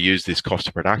we want to use this cost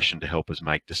of production to help us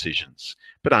make decisions,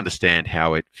 but understand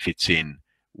how it fits in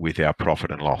with our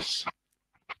profit and loss.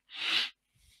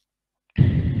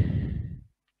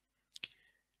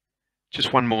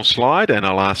 Just one more slide and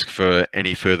I'll ask for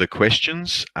any further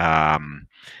questions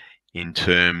in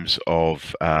terms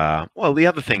of, well, the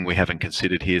other thing we haven't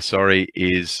considered here, sorry,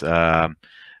 is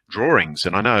drawings.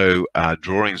 And I know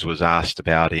drawings was asked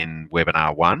about in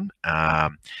webinar 1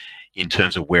 in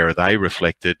terms of where are they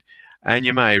reflected. And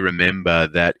you may remember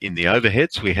that in the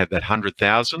overheads, we had that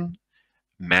 100,000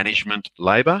 management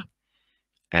labour,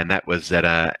 and that was at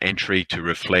an entry to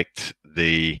reflect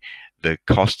the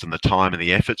cost and the time and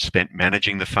the effort spent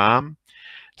managing the farm.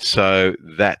 So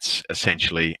that's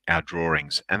essentially our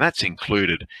drawings, and that's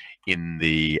included in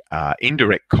the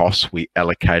indirect costs we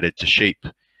allocated to sheep.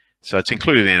 So it's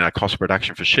included in our cost of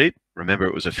production for sheep. Remember,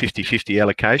 it was a 50-50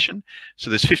 allocation. So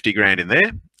there's 50 grand in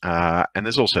there, and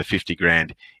there's also 50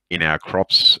 grand in our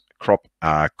crop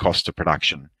cost of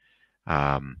production.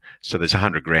 So there's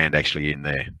 100 grand actually in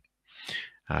there.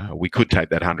 We could take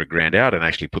that 100 grand out and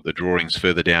actually put the drawings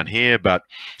further down here, but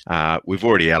we've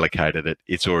already allocated it.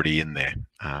 It's already in there.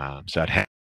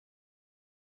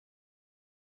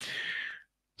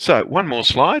 So one more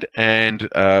slide and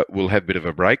we'll have a bit of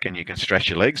a break and you can stretch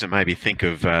your legs and maybe think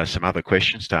of some other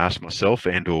questions to ask myself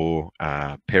and or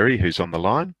Perry, who's on the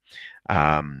line.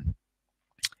 And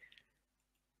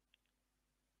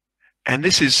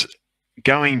this is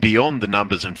going beyond the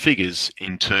numbers and figures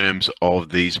in terms of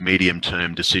these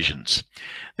medium-term decisions.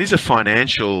 These are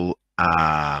financial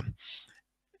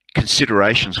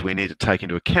considerations we need to take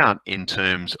into account in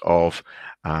terms of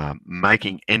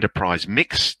making enterprise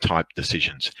mix type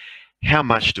decisions. How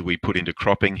much do we put into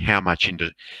cropping? How much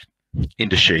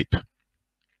into sheep?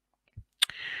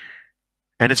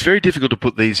 And it's very difficult to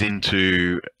put these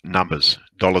into numbers,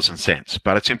 dollars and cents,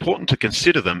 but it's important to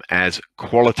consider them as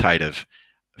qualitative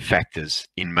factors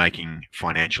in making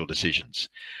financial decisions.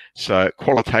 So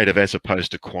qualitative as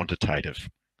opposed to quantitative.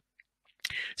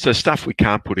 So stuff we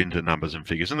can't put into numbers and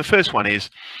figures. And the first one is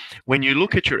when you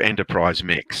look at your enterprise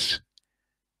mix,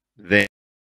 then you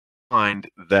find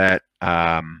that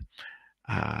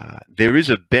there is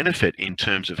a benefit in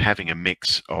terms of having a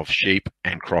mix of sheep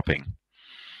and cropping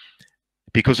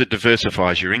because it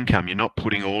diversifies your income. You're not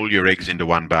putting all your eggs into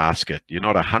one basket. You're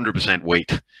not 100%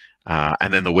 wheat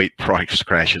and then the wheat price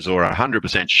crashes, or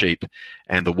 100% sheep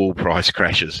and the wool price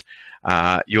crashes.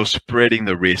 You're spreading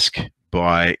the risk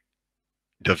by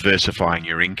diversifying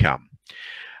your income.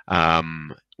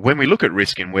 When we look at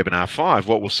risk in webinar 5,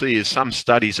 what we'll see is some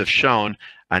studies have shown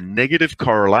a negative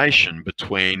correlation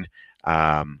between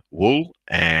wool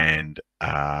and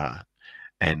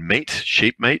meat,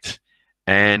 sheep meat,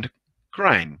 and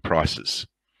grain prices.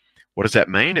 What does that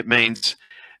mean? It means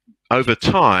over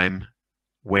time,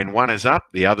 when one is up,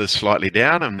 the other's slightly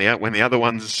down, and when the other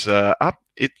one's up,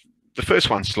 the first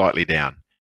one's slightly down.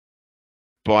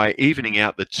 By evening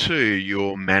out the two,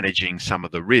 you're managing some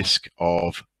of the risk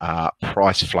of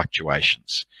price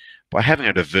fluctuations by having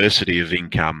a diversity of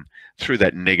income through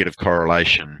that negative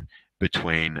correlation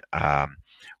between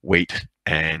wheat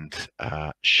and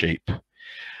sheep.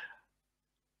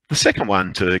 The second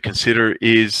one to consider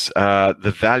is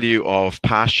the value of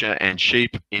pasture and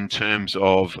sheep in terms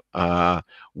of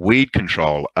weed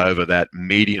control over that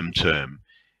medium term.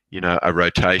 You know, a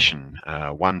rotation,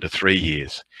 1 to 3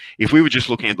 years. If we were just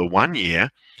looking at the 1 year,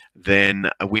 then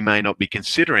we may not be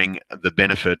considering the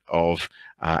benefit of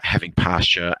having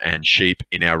pasture and sheep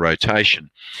in our rotation.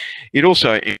 It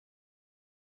also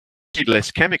need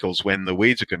less chemicals when the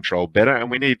weeds are controlled better, and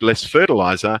we need less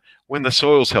fertilizer when the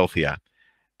soil's healthier.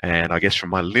 And I guess from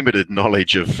my limited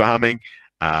knowledge of farming,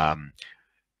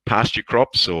 pasture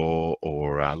crops or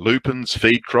lupins,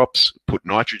 feed crops, put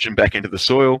nitrogen back into the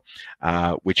soil,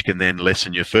 which can then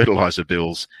lessen your fertilizer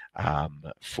bills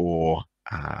for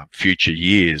future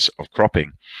years of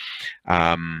cropping.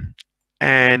 And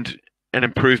an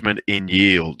improvement in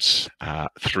yields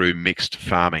through mixed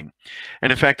farming. And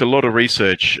in fact, a lot of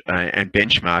research and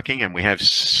benchmarking, and we have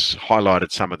highlighted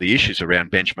some of the issues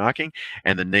around benchmarking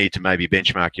and the need to maybe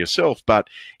benchmark yourself, but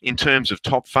in terms of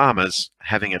top farmers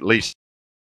having at least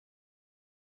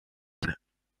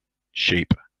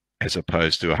sheep as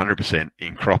opposed to 100%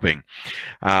 in cropping.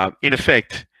 In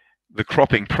effect, the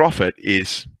cropping profit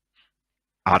is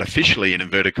artificially, in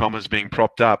inverted commas, being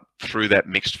propped up through that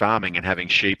mixed farming and having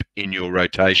sheep in your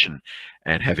rotation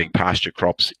and having pasture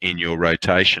crops in your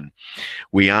rotation.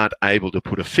 We aren't able to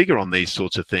put a figure on these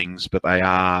sorts of things, but they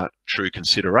are true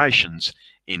considerations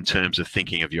in terms of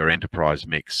thinking of your enterprise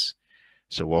mix.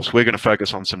 So whilst we're going to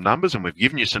focus on some numbers, and we've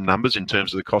given you some numbers in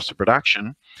terms of the cost of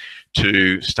production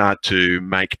to start to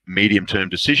make medium-term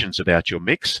decisions about your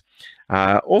mix,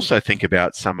 also think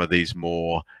about some of these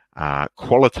more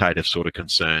qualitative sort of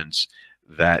concerns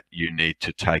that you need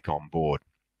to take on board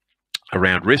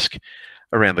around risk,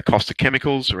 around the cost of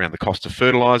chemicals, around the cost of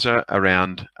fertilizer,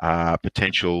 around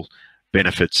potential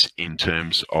benefits in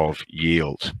terms of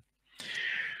yield.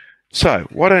 So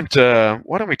why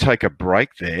don't we take a break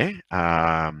there?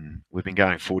 We've been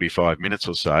going 45 minutes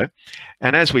or so,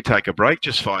 and as we take a break,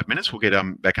 just 5 minutes, we'll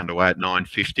get back underway at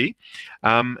 9:50.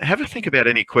 Have a think about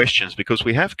any questions, because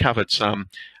we have covered some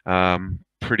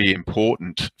pretty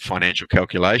important financial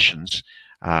calculations,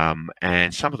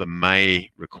 and some of them may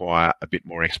require a bit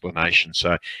more explanation.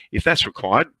 So if that's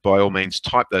required, by all means,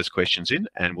 type those questions in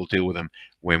and we'll deal with them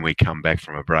when we come back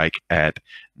from a break at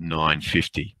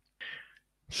 9:50.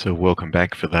 So welcome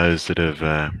back for those that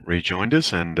have rejoined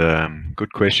us, and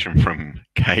good question from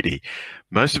Katie.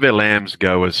 Most of our lambs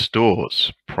go as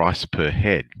stores, price per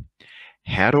head.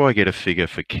 How do I get a figure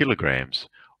for kilograms,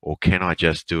 or can I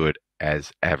just do it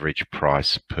as average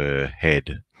price per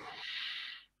head?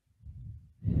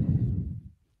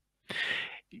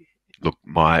 Look,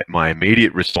 my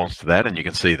immediate response to that, and you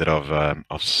can see that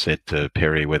I've said to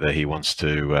Perry whether he wants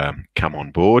to come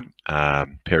on board.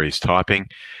 Perry's typing,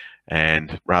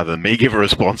 and rather than me give a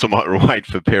response, I might wait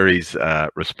for Perry's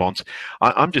response.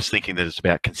 I'm just thinking that it's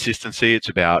about consistency. It's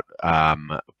about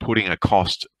putting a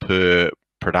cost per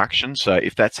production. So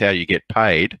if that's how you get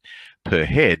paid per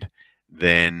head,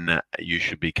 then you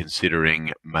should be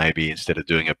considering maybe, instead of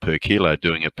doing it per kilo,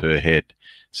 doing it per head.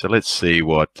 So let's see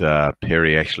what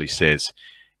Perry actually says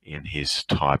in his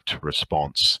typed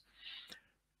response.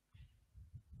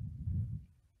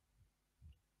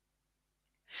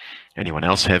 Anyone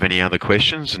else have any other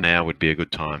questions? Now would be a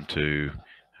good time to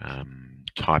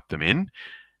type them in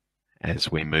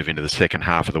as we move into the second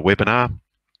half of the webinar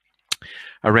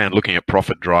around looking at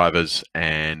profit drivers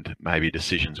and maybe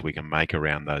decisions we can make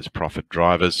around those profit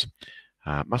drivers.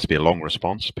 Must be a long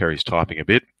response. Perry's typing a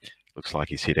bit. Looks like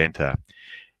he's hit enter.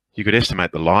 You could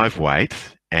estimate the live weight,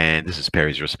 and this is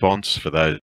Perry's response for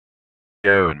those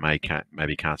and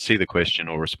maybe can't see the question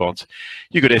or response.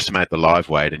 You could estimate the live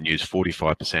weight and use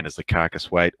 45% as the carcass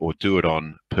weight, or do it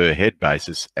on per head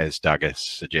basis as Doug has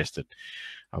suggested.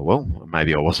 Oh, well,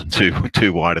 maybe I wasn't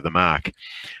too wide of the mark.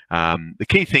 The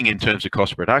key thing in terms of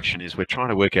cost of production is we're trying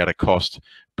to work out a cost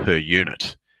per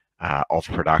unit of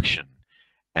production.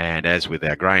 And as with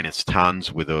our grain, it's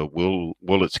tons. With a wool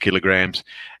it's kilograms.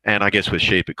 And I guess with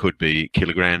sheep, it could be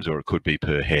kilograms or it could be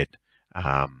per head.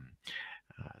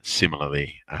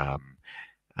 Similarly, I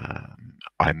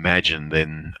imagine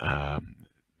then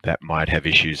that might have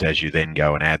issues as you then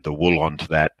go and add the wool onto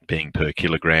that being per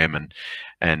kilogram,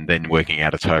 and then working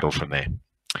out a total from there.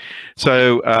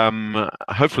 So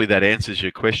hopefully that answers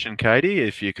your question, Katie.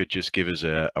 If you could just give us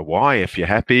a why if you're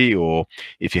happy, or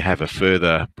if you have a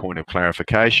further point of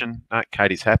clarification.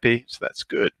 Katie's happy, so that's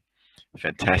good.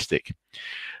 Fantastic.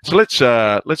 So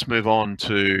let's move on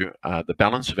to the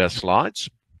balance of our slides.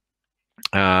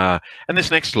 And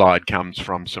this next slide comes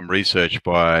from some research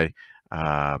by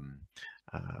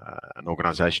an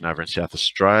organisation over in South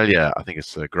Australia. I think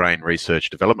it's the Grain Research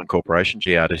Development Corporation,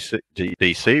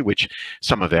 GRDC, which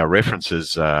some of our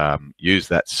references use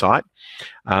that site.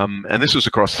 And this was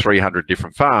across 300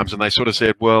 different farms, and they sort of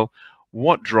said, well,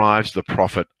 what drives the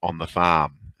profit on the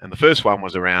farm? And the first one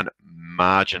was around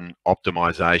margin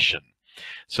optimization.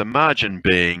 So margin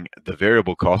being the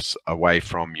variable costs away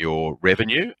from your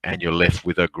revenue, and you're left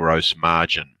with a gross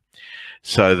margin.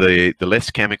 So the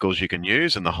less chemicals you can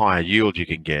use and the higher yield you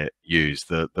can use,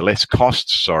 the less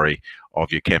costs, sorry,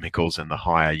 of your chemicals and the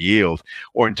higher yield.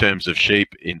 Or in terms of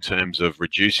sheep, in terms of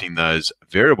reducing those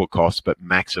variable costs but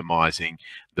maximizing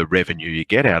the revenue you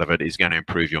get out of it, is going to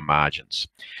improve your margins.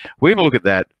 We're going to look at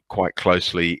that quite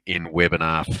closely in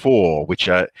webinar 4, which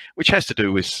has to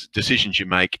do with decisions you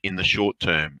make in the short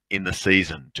term, in the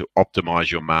season, to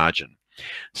optimize your margin.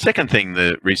 Second thing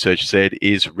the research said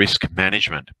is risk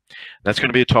management. That's going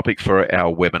to be a topic for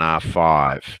our webinar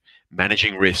 5.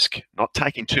 Managing risk, not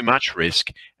taking too much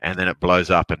risk and then it blows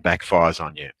up and backfires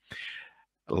on you.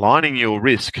 Aligning your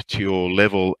risk to your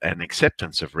level and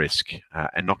acceptance of risk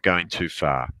and not going too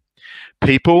far.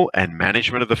 People and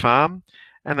management of the farm,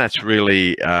 and that's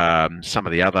really some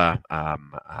of the other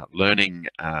learning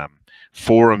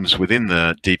forums within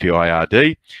the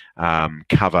DPIRD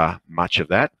cover much of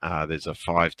that. There's a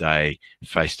 5-day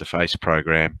face-to-face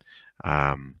program,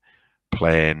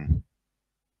 Plan,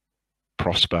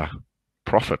 Prosper,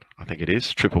 Profit, I think it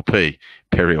is, Triple P.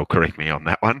 Perry will correct me on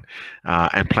that one.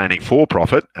 And Planning for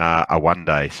Profit, a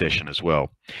 1-day session as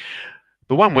well.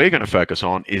 The one we're going to focus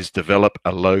on is develop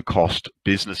a low-cost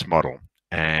business model.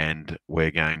 And we're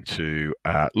going to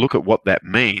look at what that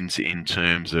means in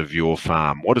terms of your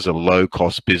farm. What is a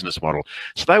low-cost business model?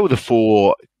 So they were the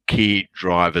 4 key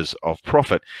drivers of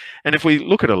profit. And if we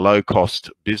look at a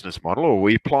low-cost business model, or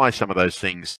we apply some of those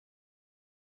things,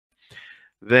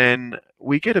 then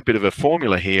we get a bit of a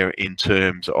formula here in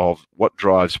terms of what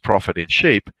drives profit in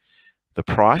sheep. The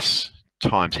price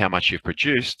times how much you've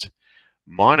produced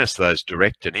minus those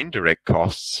direct and indirect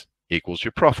costs equals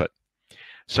your profit.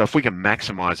 So if we can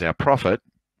maximize our profit,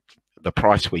 the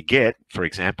price we get, for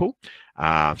example,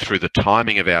 through the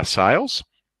timing of our sales,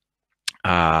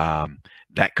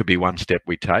 that could be one step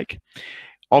we take.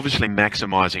 Obviously,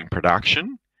 maximizing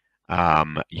production,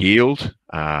 yield,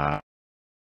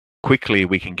 quickly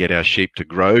we can get our sheep to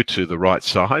grow to the right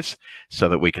size so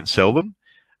that we can sell them.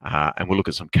 And we'll look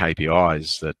at some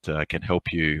KPIs that can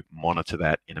help you monitor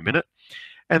that in a minute.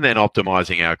 And then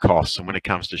optimizing our costs. And when it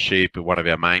comes to sheep, one of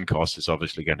our main costs is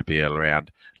obviously going to be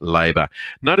around labor.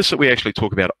 Notice that we actually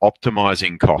talk about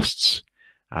optimizing costs.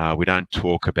 We don't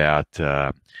talk about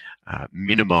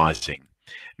minimizing.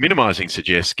 Minimizing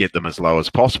suggests get them as low as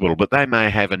possible, but they may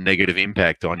have a negative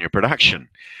impact on your production.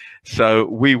 So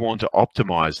we want to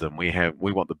optimize them.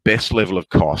 We want the best level of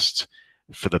costs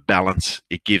for the balance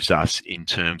it gives us in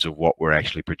terms of what we're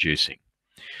actually producing.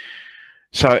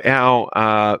 So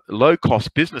our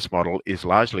low-cost business model is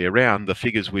largely around the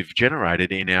figures we've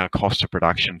generated in our cost of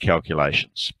production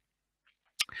calculations.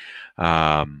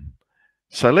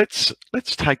 So let's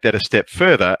take that a step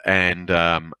further and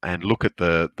look at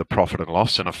the profit and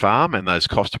loss in a farm and those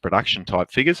cost of production type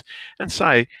figures and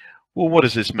say, well, what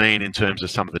does this mean in terms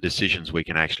of some of the decisions we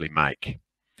can actually make?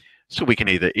 So we can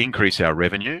either increase our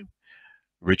revenue,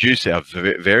 reduce our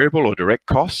variable or direct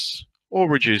costs, or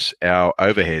reduce our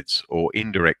overheads or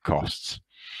indirect costs.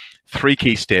 3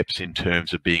 key steps in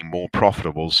terms of being more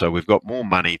profitable, so we've got more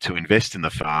money to invest in the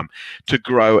farm to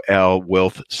grow our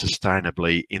wealth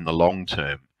sustainably in the long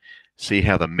term. See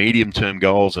how the medium-term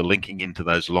goals are linking into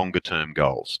those longer-term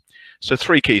goals. So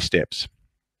 3 key steps.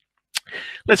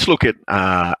 Let's look at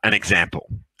an example.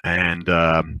 And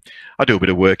I do a bit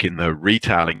of work in the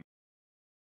retailing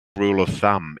rule of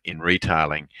thumb in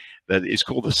retailing that is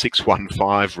called the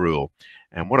 615 rule.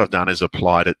 And what I've done is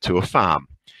applied it to a farm.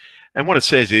 And what it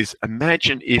says is,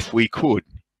 imagine if we could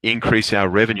increase our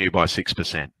revenue by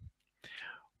 6%.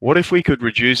 What if we could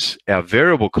reduce our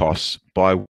variable costs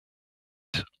by 1%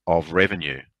 of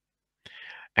revenue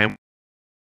and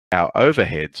our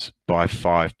overheads by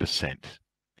 5%?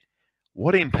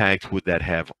 What impact would that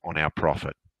have on our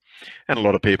profit? And a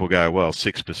lot of people go, well,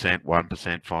 6%,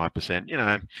 1%, 5%, you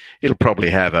know, it'll probably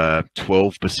have a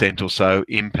 12% or so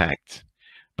impact.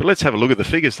 But let's have a look at the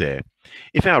figures there.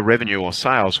 If our revenue or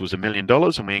sales was $1 million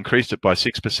and we increased it by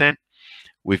 6%,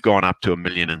 we've gone up to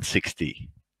 $1,060,000.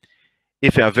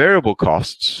 If our variable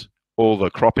costs, all the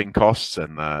cropping costs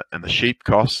and the sheep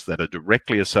costs that are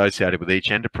directly associated with each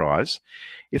enterprise,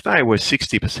 if they were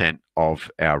 60%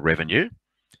 of our revenue,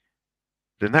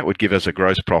 then that would give us a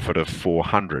gross profit of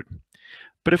 $400.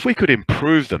 But if we could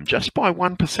improve them just by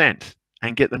 1%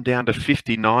 and get them down to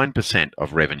 59%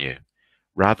 of revenue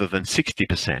rather than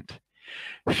 60%,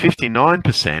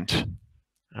 59%,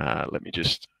 let me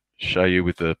just show you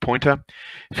with the pointer,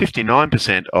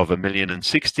 59% of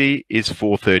 $1,060,000 is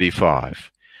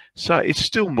 $435. So it's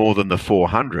still more than the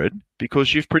 400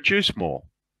 because you've produced more,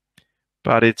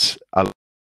 but it's a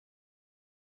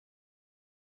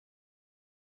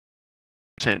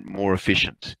more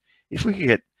efficient. If we could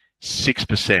get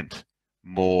 6%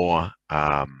 more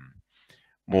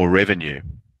more revenue.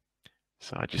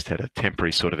 So I just had a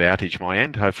temporary sort of outage my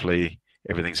end. Hopefully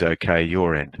everything's okay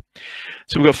your end.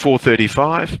 So we've got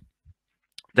 435.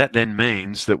 That then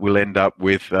means that we'll end up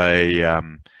with a,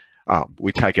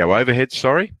 we take our overheads,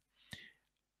 sorry,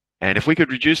 and if we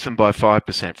could reduce them by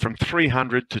 5% from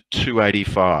 300 to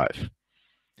 285,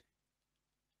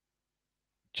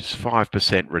 just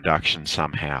 5% reduction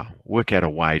somehow, work out a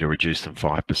way to reduce them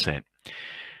 5%.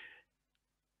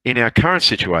 In our current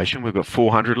situation, we've got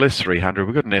 400 less 300,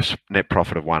 we've got a net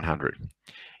profit of 100.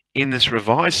 In this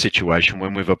revised situation,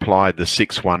 when we've applied the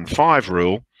 615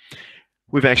 rule,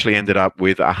 we've actually ended up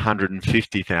with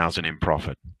 150,000 in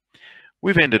profit.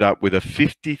 We've ended up with a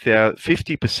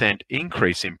 50%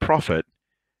 increase in profit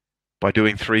by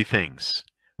doing three things: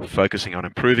 focusing on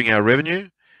improving our revenue,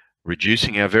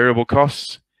 reducing our variable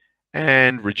costs,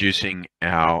 and reducing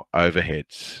our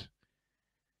overheads.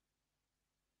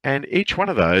 And each one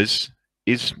of those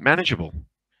is manageable.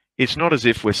 It's not as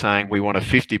if we're saying we want a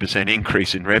 50%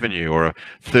 increase in revenue or a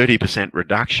 30%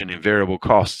 reduction in variable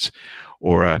costs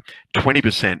or a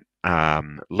 20%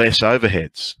 less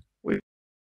overheads. We're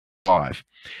 5.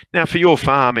 Now, for your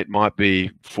farm, it might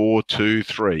be 4, 2,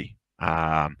 3.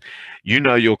 You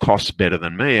know your costs better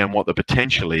than me and what the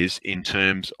potential is in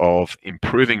terms of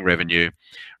improving revenue,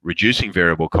 reducing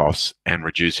variable costs, and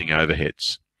reducing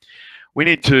overheads. We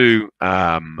need to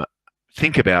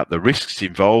think about the risks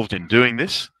involved in doing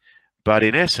this, but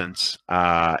in essence,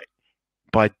 by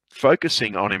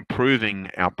focusing on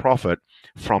improving our profit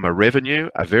from a revenue,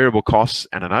 a variable costs,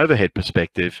 and an overhead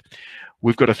perspective,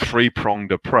 we've got a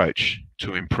three-pronged approach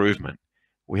to improvement.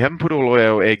 We haven't put all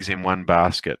our eggs in one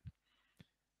basket.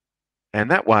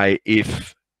 And that way,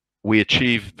 if we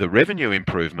achieve the revenue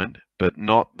improvement, but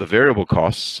not the variable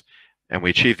costs, and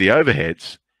we achieve the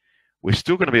overheads, we're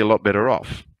still going to be a lot better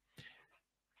off.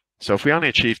 So if we only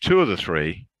achieve 2 of the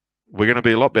 3, we're going to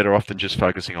be a lot better off than just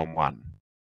focusing on one.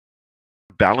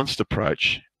 Balanced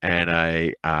approach and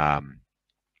a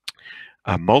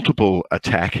multiple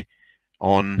attack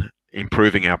on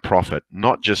improving our profit,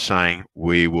 not just saying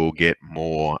we will get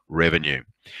more revenue.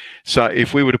 So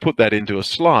if we were to put that into a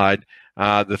slide,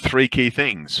 the 3 key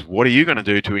things. What are you going to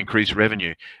do to increase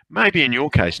revenue? Maybe in your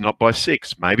case, not by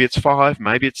 6. Maybe it's 5.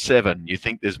 Maybe it's 7. You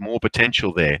think there's more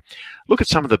potential there. Look at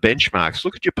some of the benchmarks.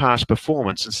 Look at your past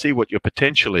performance and see what your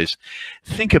potential is.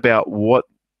 Think about what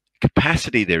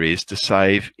capacity there is to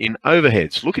save in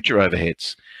overheads. Look at your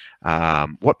overheads.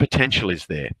 What potential is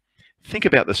there? Think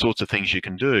about the sorts of things you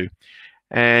can do.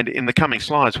 And in the coming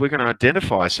slides, we're going to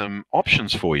identify some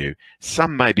options for you.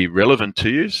 Some may be relevant to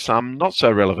you, some not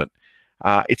so relevant.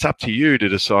 It's up to you to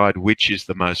decide which is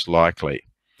the most likely.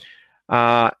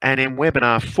 And in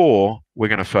webinar 4, we're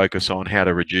going to focus on how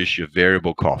to reduce your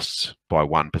variable costs by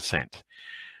 1%.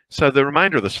 So the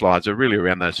remainder of the slides are really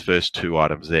around those first 2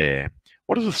 items there.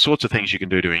 What are the sorts of things you can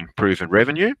do to improve in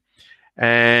revenue?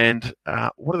 And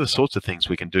what are the sorts of things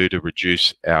we can do to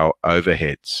reduce our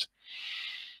overheads?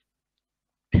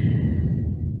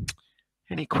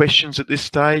 Any questions at this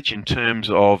stage in terms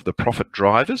of the profit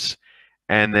drivers?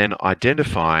 And then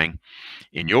identifying,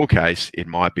 in your case, it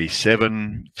might be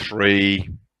 7, 3,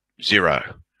 0.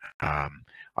 I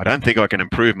don't think I can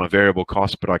improve my variable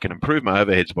costs, but I can improve my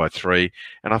overheads by 3,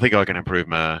 and I think I can improve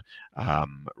my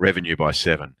revenue by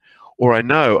 7. Or I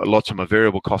know lots of my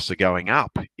variable costs are going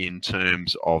up in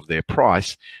terms of their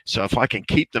price, so if I can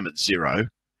keep them at 0,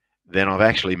 then I've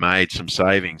actually made some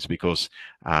savings because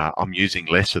I'm using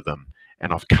less of them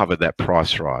and I've covered that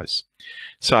price rise.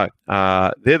 So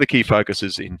they're the key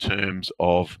focuses in terms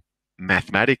of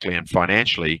mathematically and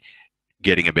financially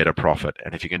getting a better profit.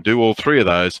 And if you can do all 3 of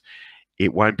those,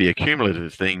 it won't be a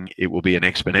cumulative thing. It will be an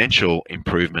exponential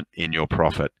improvement in your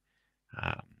profit.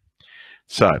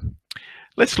 So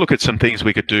let's look at some things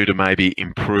we could do to maybe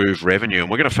improve revenue.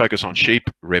 And we're going to focus on sheep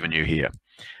revenue here.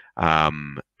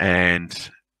 And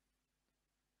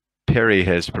Perry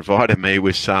has provided me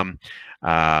with some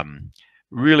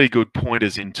really good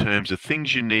pointers in terms of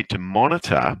things you need to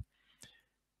monitor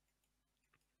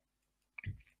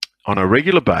on a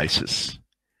regular basis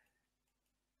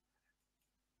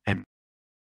and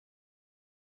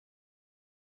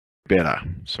better.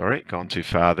 Sorry, gone too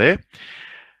far there.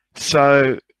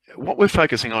 So what we're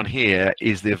focusing on here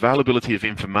is the availability of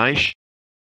information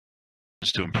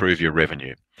to improve your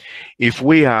revenue. If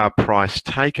we are price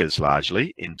takers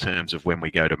largely in terms of when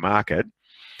we go to market,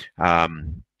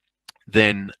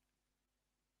 then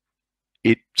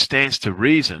it stands to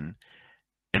reason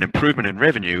an improvement in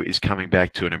revenue is coming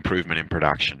back to an improvement in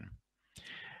production.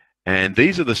 And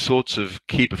these are the sorts of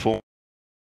key performance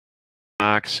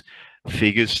marks,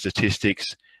 figures,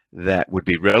 statistics that would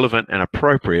be relevant and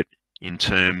appropriate in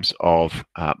terms of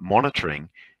monitoring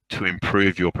to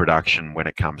improve your production when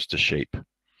it comes to sheep.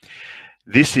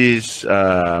 This is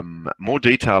more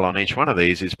detail on each one of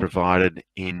these is provided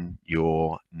in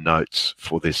your notes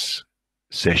for this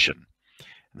session.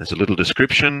 There's a little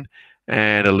description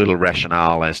and a little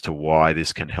rationale as to why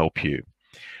this can help you.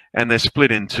 And they're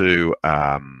split into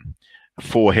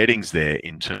 4 headings there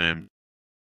in terms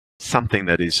something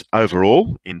that is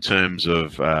overall in terms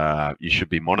of you should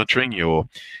be monitoring your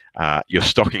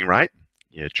stocking rate,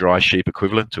 your dry sheep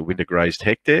equivalent to winter grazed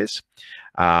hectares.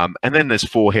 And then there's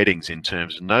 4 headings in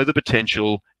terms of know the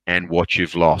potential and what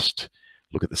you've lost.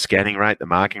 Look at the scanning rate, the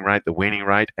marking rate, the weaning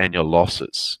rate, and your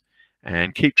losses.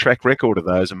 And keep track record of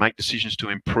those and make decisions to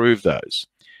improve those.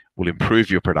 Will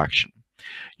improve your production.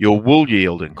 Your wool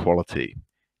yield and quality,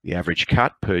 the average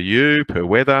cut per ewe, per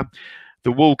weather,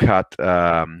 the wool cut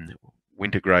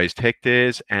winter grazed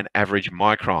hectares, and average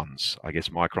microns. I guess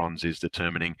microns is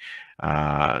determining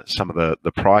some of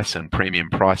the price and premium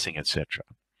pricing, etc.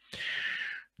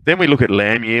 Then we look at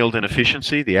lamb yield and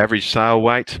efficiency, the average sale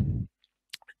weight,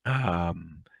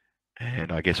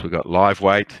 and I guess we've got live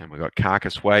weight and we've got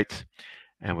carcass weight,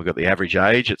 and we've got the average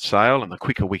age at sale, and the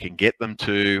quicker we can get them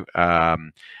to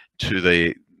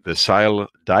the sale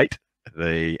date,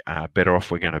 the better off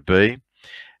we're going to be.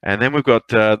 And then we've got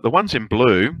the ones in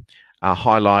blue are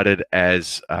highlighted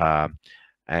as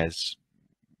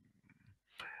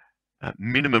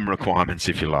minimum requirements,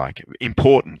 if you like,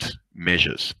 important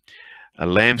measures.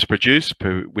 Lambs produced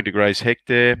per winter grazed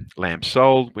hectare, lambs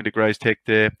sold winter grazed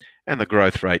hectare, and the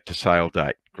growth rate to sale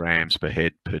date, grams per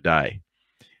head per day.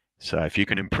 So if you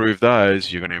can improve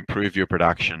those, you're going to improve your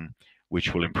production,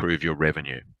 which will improve your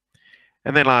revenue.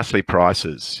 And then lastly,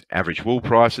 prices, average wool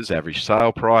prices, average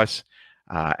sale price,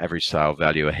 average sale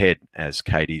value a head, as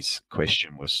Katie's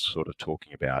question was sort of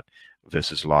talking about,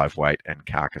 versus live weight and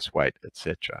carcass weight,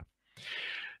 etc.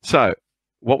 So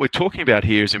what we're talking about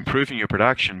here is improving your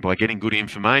production by getting good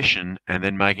information and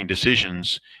then making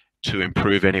decisions to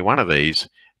improve any one of these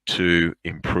to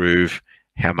improve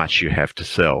how much you have to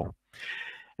sell.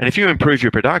 And if you improve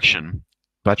your production,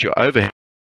 but your overhead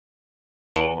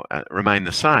will remain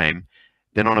the same,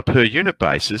 then on a per unit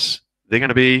basis, they're going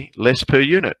to be less per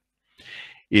unit.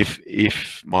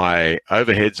 If my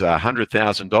overheads are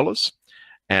 $100,000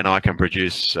 and I can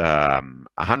produce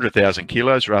 100,000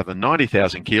 kilos rather than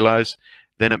 90,000 kilos,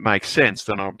 then it makes sense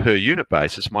that on a per unit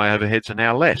basis, my overheads are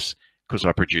now less because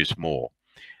I produce more.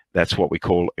 That's what we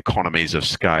call economies of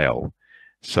scale.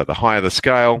 So the higher the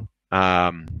scale,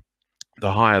 the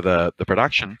higher the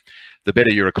production, the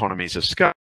better your economies of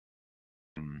scale,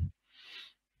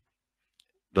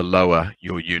 the lower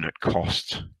your unit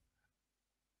cost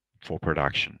for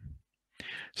production.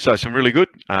 So some really good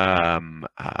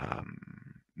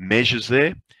measures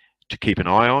there to keep an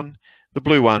eye on. The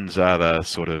blue ones are the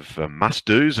sort of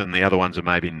must-dos, and the other ones are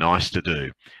maybe nice to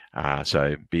do.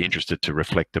 So be interested to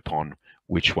reflect upon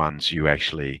which ones you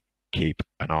actually keep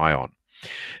an eye on.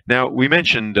 Now, we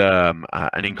mentioned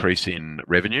an increase in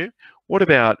revenue. What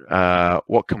about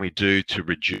what can we do to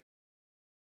reduce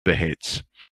overheads?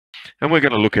 And we're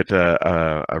going to look at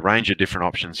a range of different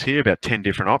options here, about 10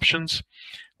 different options.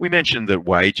 We mentioned that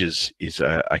wages is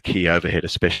a key overhead,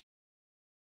 especially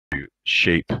to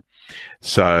sheep.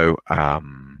 So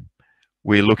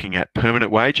we're looking at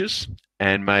permanent wages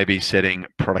and maybe setting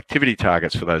productivity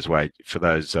targets for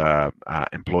those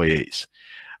employees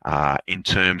in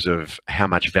terms of how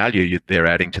much value they're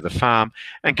adding to the farm,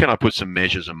 and can I put some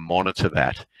measures and monitor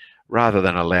that, rather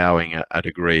than allowing a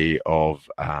degree of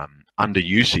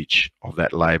underusage of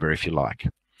that labour, if you like.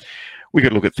 We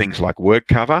could look at things like work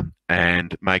cover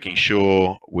and making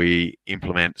sure we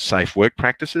implement safe work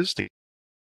practices to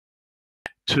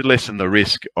lessen the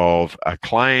risk of a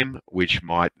claim, which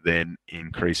might then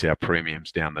increase our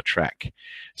premiums down the track.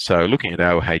 So looking at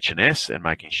OH&S and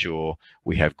making sure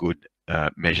we have good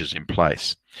measures in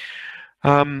place.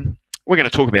 We're going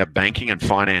to talk about banking and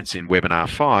finance in webinar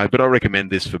 5, but I recommend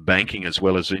this for banking as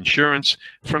well as insurance.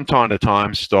 From time to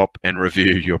time, stop and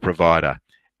review your provider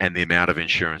and the amount of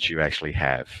insurance you actually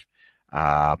have.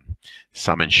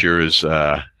 Some insurers,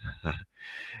 their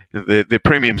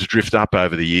premiums drift up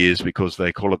over the years because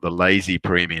they call it the lazy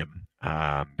premium,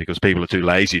 because people are too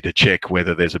lazy to check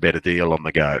whether there's a better deal on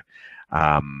the go.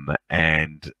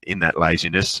 And in that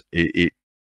laziness,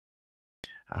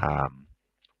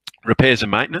 repairs and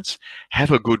maintenance,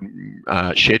 have a good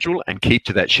schedule and keep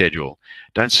to that schedule.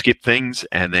 Don't skip things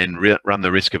and then run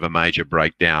the risk of a major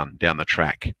breakdown down the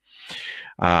track.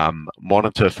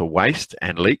 Monitor for waste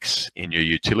and leaks in your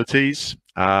utilities.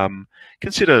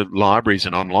 Consider libraries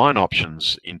and online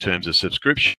options in terms of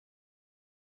subscription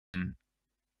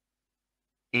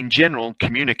In general,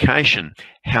 communication,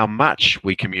 how much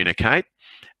we communicate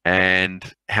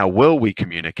and how well we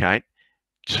communicate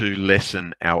to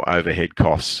lessen our overhead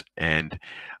costs and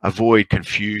avoid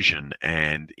confusion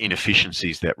and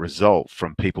inefficiencies that result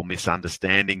from people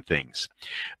misunderstanding things.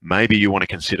 Maybe you want to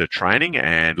consider training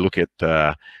and look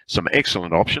at some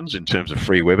excellent options in terms of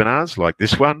free webinars like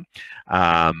this one.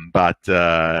 But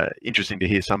interesting to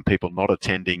hear some people not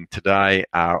attending today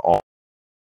are on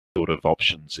sort of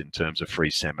options in terms of free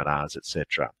seminars,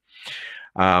 etc.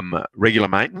 Regular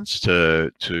maintenance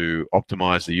to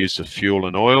optimize the use of fuel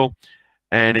and oil.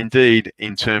 And indeed,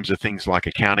 in terms of things like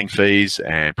accounting fees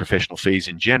and professional fees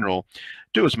in general,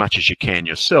 do as much as you can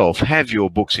yourself. Have your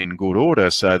books in good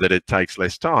order so that it takes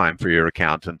less time for your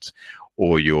accountant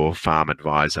or your farm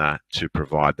advisor to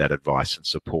provide that advice and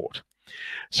support.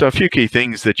 So a few key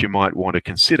things that you might want to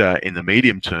consider in the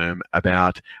medium term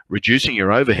about reducing your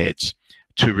overheads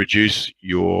to reduce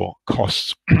your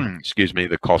costs, excuse me,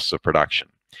 the costs of production.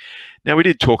 Now, we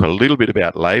did talk a little bit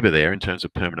about labour there in terms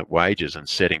of permanent wages and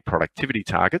setting productivity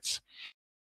targets.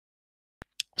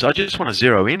 So I just want to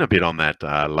zero in a bit on that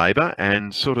labour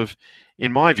and sort of,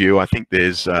 in my view, I think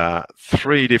there's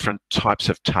 3 different types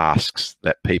of tasks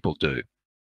that people do.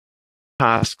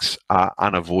 Tasks are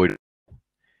unavoidable.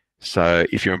 So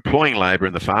if you're employing labour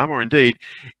in the farm, or indeed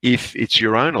if it's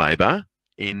your own labour,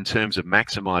 in terms of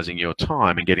maximising your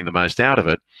time and getting the most out of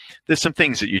it, there's some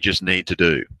things that you just need to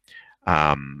do.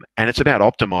 And it's about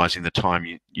optimizing the time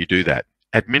you do that.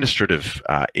 Administrative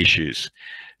issues.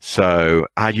 So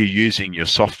are you using your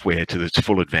software to its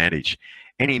full advantage?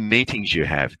 Any meetings you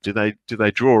have, do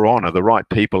they draw on? Are the right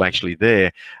people actually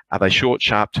there? Are they short,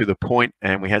 sharp, to the point?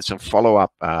 And we had some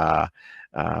follow-up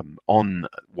on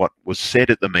what was said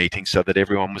at the meeting so that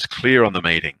everyone was clear on the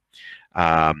meeting.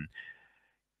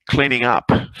 Cleaning up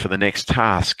for the next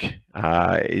task,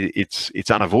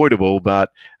 it's unavoidable,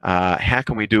 but how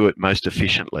can we do it most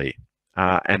efficiently?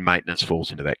 And maintenance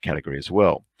falls into that category as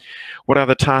well. What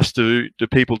other tasks do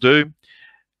people do?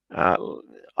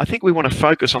 I think we want to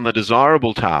focus on the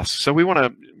desirable tasks. So we want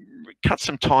to cut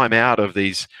some time out of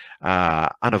these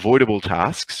unavoidable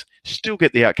tasks, still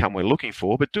get the outcome we're looking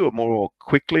for, but do it more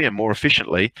quickly and more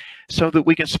efficiently so that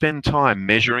we can spend time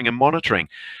measuring and monitoring.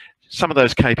 Some of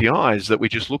those KPIs that we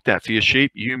just looked at for your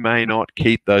sheep, you may not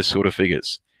keep those sort of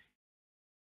figures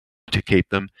to keep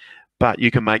them, but you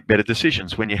can make better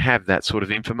decisions when you have that sort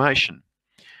of information.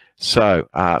 So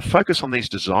focus on these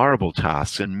desirable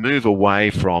tasks and move away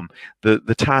from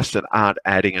the tasks that aren't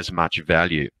adding as much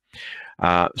value.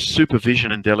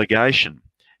 Supervision and delegation,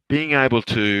 being able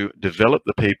to develop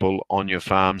the people on your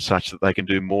farm such that they can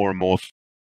do more and more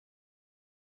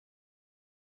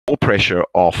pressure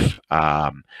off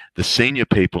the senior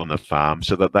people in the farm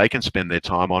so that they can spend their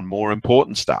time on more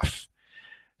important stuff.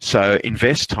 So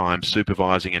invest time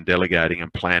supervising and delegating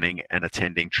and planning and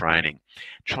attending training.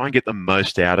 Try and get the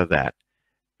most out of that.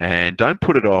 And don't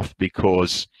put it off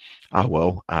because, oh,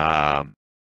 well,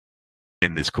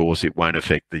 in this course, it won't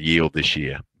affect the yield this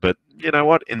year. But you know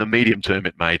what? In the medium term,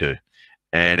 it may do.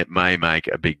 And it may make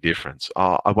a big difference.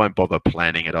 I won't bother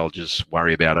planning it. I'll just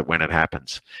worry about it when it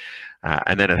happens.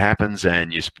 And then it happens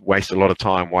and you waste a lot of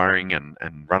time worrying and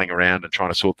running around and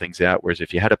trying to sort things out. Whereas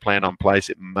if you had a plan on place,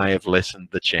 it may have lessened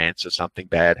the chance of something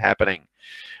bad happening.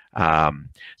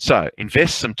 So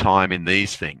invest some time in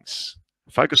these things.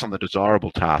 Focus on the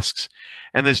desirable tasks.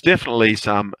 And there's definitely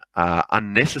some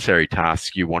unnecessary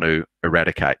tasks you want to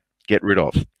eradicate, get rid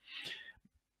of.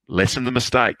 Lessen the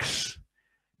mistakes.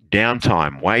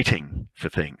 Downtime, waiting for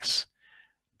things,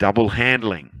 double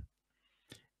handling,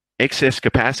 excess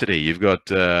capacity. You've got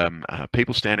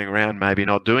people standing around maybe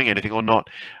not doing anything or not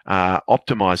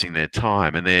optimizing their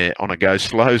time and they're on a go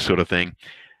slow sort of thing.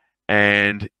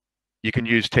 And you can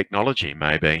use technology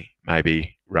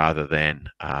maybe rather than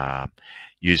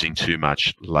using too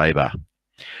much labor.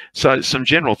 So some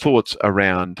general thoughts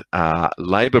around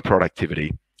labor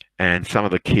productivity and some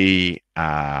of the key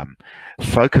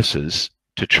focuses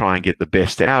to try and get the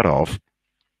best out of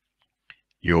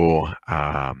your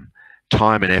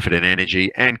time and effort and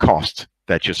energy and cost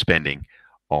that you're spending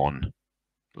on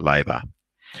labour.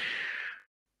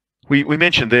 We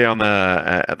mentioned there on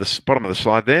at the bottom of the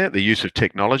slide there, the use of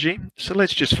technology. So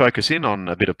let's just focus in on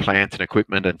a bit of plant and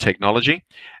equipment and technology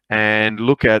and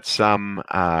look at some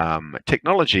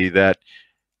technology that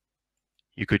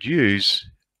you could use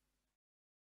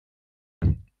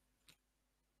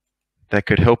that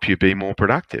could help you be more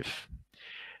productive.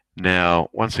 Now,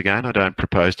 once again, I don't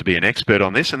propose to be an expert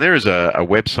on this, and there is a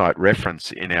website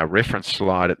reference in our reference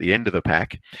slide at the end of the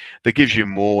pack that gives you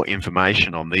more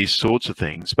information on these sorts of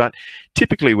things. But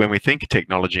typically when we think of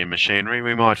technology and machinery,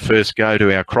 we might first go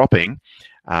to our cropping,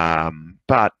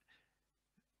 but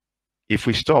if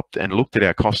we stopped and looked at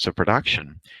our costs of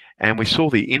production and we saw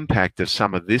the impact of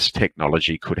some of this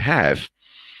technology could have,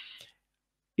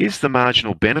 is the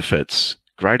marginal benefits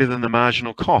greater than the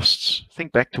marginal costs?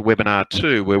 Think back to webinar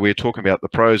 2, where we were talking about the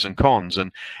pros and cons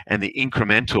and the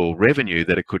incremental revenue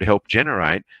that it could help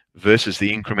generate versus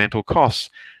the incremental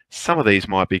costs. Some of these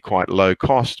might be quite low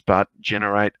cost but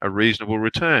generate a reasonable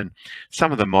return.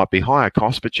 Some of them might be higher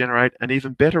cost but generate an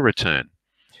even better return.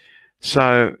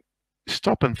 So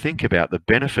stop and think about the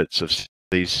benefits of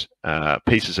these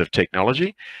pieces of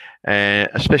technology,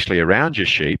 especially around your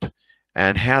sheep,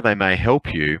 and how they may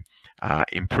help you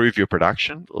improve your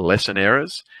production, lessen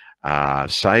errors,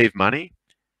 save money,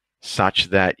 such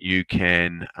that you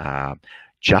can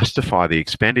justify the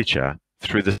expenditure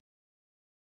through the.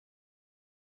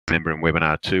 Remember in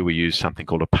webinar 2, we used something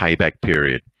called a payback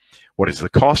period. What is the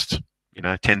cost? You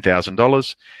know,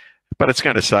 $10,000, but it's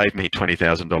going to save me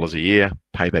 $20,000 a year.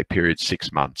 Payback period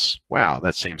 6 months. Wow,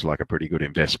 that seems like a pretty good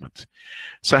investment.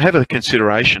 So have a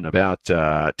consideration about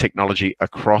technology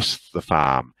across the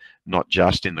farm, not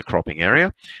just in the cropping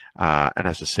area. And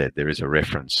as I said, there is a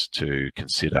reference to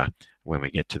consider when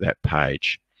we get to that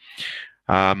page.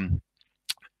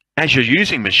 As you're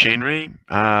using machinery,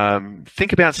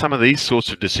 think about some of these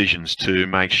sorts of decisions to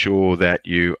make sure that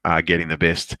you are getting the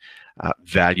best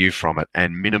value from it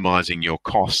and minimizing your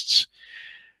costs.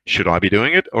 Should I be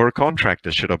doing it, or a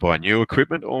contractor? Should I buy new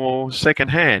equipment or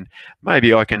second-hand?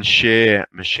 Maybe I can share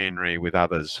machinery with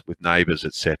others, with neighbours,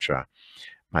 etc.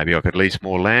 Maybe I could lease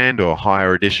more land or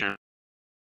hire additional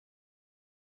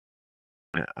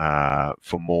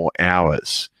for more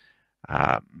hours.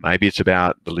 Maybe it's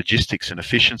about the logistics and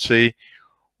efficiency,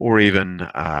 or even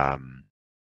the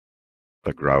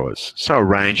growers. So a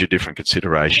range of different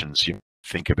considerations you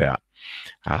think about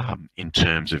in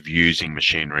terms of using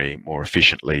machinery more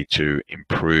efficiently to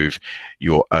improve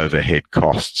your overhead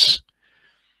costs.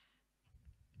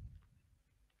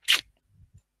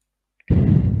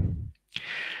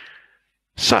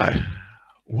 So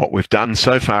what we've done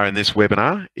so far in this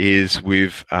webinar is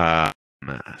we've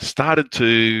started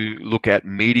to look at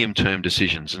medium-term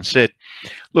decisions and said,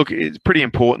 look, it's pretty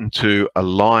important to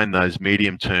align those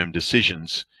medium-term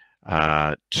decisions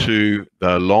to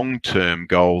the long-term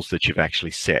goals that you've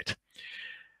actually set.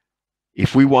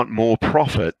 If we want more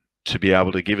profit to be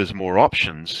able to give us more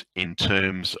options in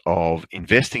terms of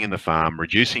investing in the farm,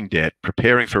 reducing debt,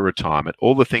 preparing for retirement,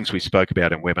 all the things we spoke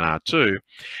about in webinar 2,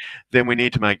 then we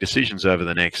need to make decisions over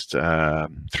the next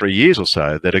 3 years or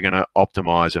so that are going to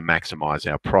optimize and maximize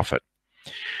our profit.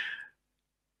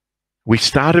 We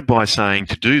started by saying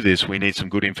to do this, we need some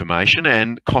good information,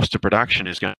 and cost of production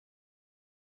is going to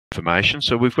information.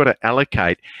 So we've got to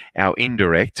allocate our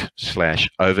indirect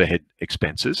 / overhead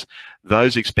expenses,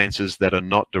 those expenses that are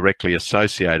not directly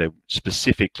associated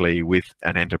specifically with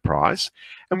an enterprise,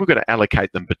 and we've got to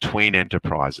allocate them between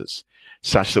enterprises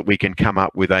such that we can come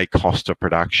up with a cost of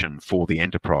production for the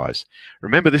enterprise.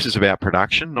 Remember, this is about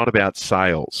production, not about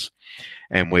sales.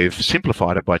 And we've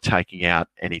simplified it by taking out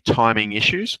any timing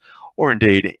issues, or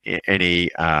indeed any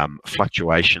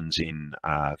fluctuations in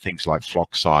things like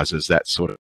flock sizes, that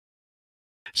sort of.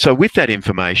 So with that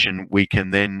information, we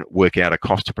can then work out a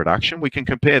cost of production. We can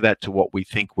compare that to what we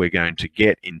think we're going to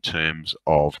get in terms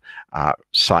of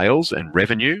sales and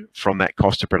revenue from that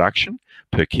cost of production,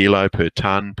 per kilo, per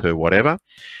ton, per whatever.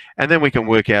 And then we can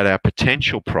work out our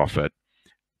potential profit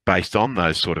based on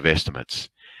those sort of estimates.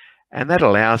 And that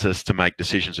allows us to make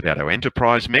decisions about our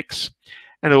enterprise mix.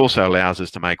 And it also allows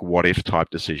us to make what-if type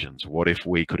decisions. What if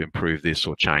we could improve this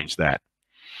or change that?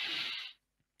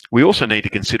 We also need to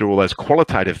consider all those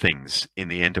qualitative things in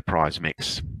the enterprise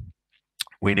mix.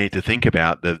 We need to think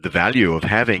about the value of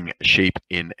having sheep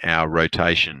in our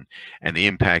rotation and the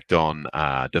impact on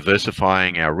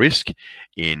diversifying our risk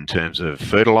in terms of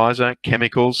fertilizer,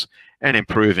 chemicals, and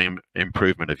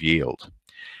improvement of yield.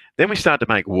 Then we start to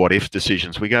make what-if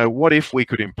decisions. We go, what if we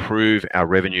could improve our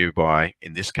revenue by,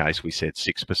 in this case, we said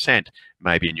 6%.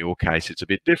 Maybe in your case, it's a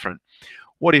bit different.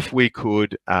 What if we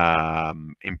could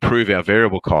improve our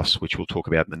variable costs, which we'll talk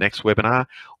about in the next webinar,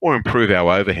 or improve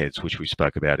our overheads, which we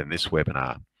spoke about in this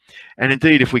webinar? And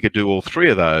indeed, if we could do all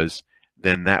three of those,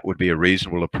 then that would be a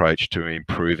reasonable approach to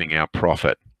improving our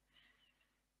profit.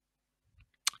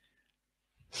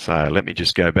 So let me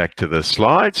just go back to the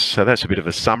slides. So that's a bit of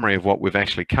a summary of what we've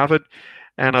actually covered.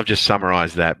 And I've just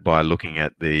summarized that by looking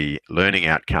at the learning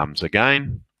outcomes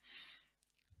again.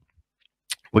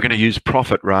 We're going to use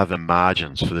profit rather than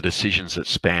margins for the decisions that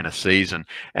span a season.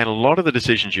 And a lot of the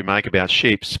decisions you make about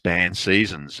sheep span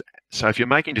seasons. So if you're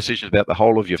making decisions about the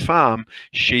whole of your farm,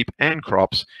 sheep and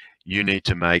crops, you need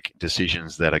to make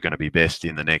decisions that are going to be best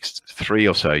in the next 3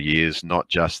 or so years, not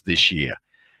just this year,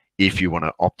 if you want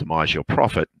to optimize your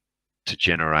profit to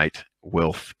generate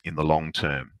wealth in the long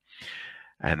term.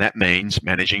 And that means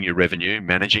managing your revenue,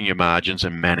 managing your margins,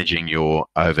 and managing your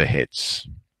overheads.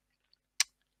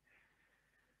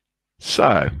 So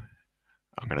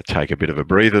I'm going to take a bit of a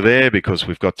breather there because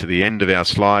we've got to the end of our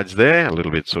slides there, a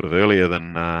little bit sort of earlier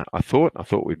than I thought. I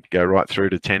thought we'd go right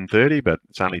through to 10:30, but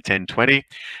it's only 10:20.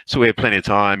 So we have plenty of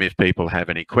time if people have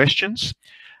any questions.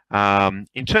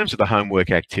 In terms of the homework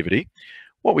activity,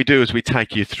 what we do is we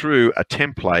take you through a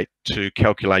template to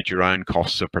calculate your own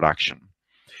costs of production.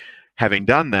 Having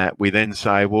done that, we then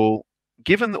say, well,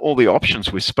 given all the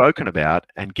options we've spoken about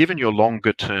and given your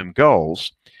longer term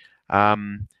goals,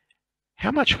 how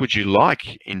much would you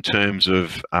like in terms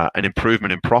of an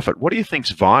improvement in profit? What do you think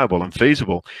is viable and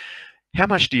feasible? How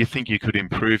much do you think you could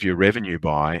improve your revenue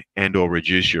by and or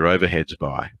reduce your overheads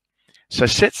by? So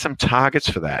set some targets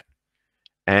for that.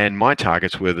 And my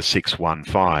targets were the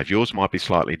 615. Yours might be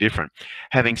slightly different.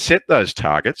 Having set those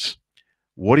targets,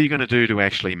 what are you going to do to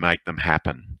actually make them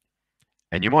happen?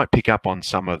 And you might pick up on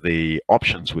some of the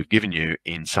options we've given you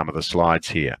in some of the slides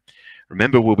here.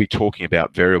 Remember, we'll be talking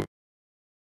about variable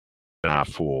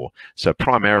for. So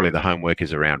primarily the homework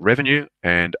is around revenue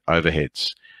and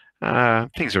overheads.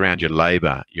 Things around your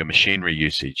labor, your machinery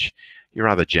usage, your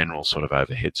other general sort of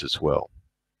overheads as well.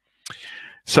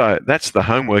 So that's the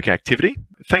homework activity.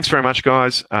 Thanks very much,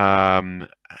 guys.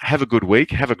 Have a good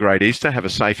week. Have a great Easter. Have a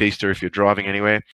safe Easter if you're driving anywhere.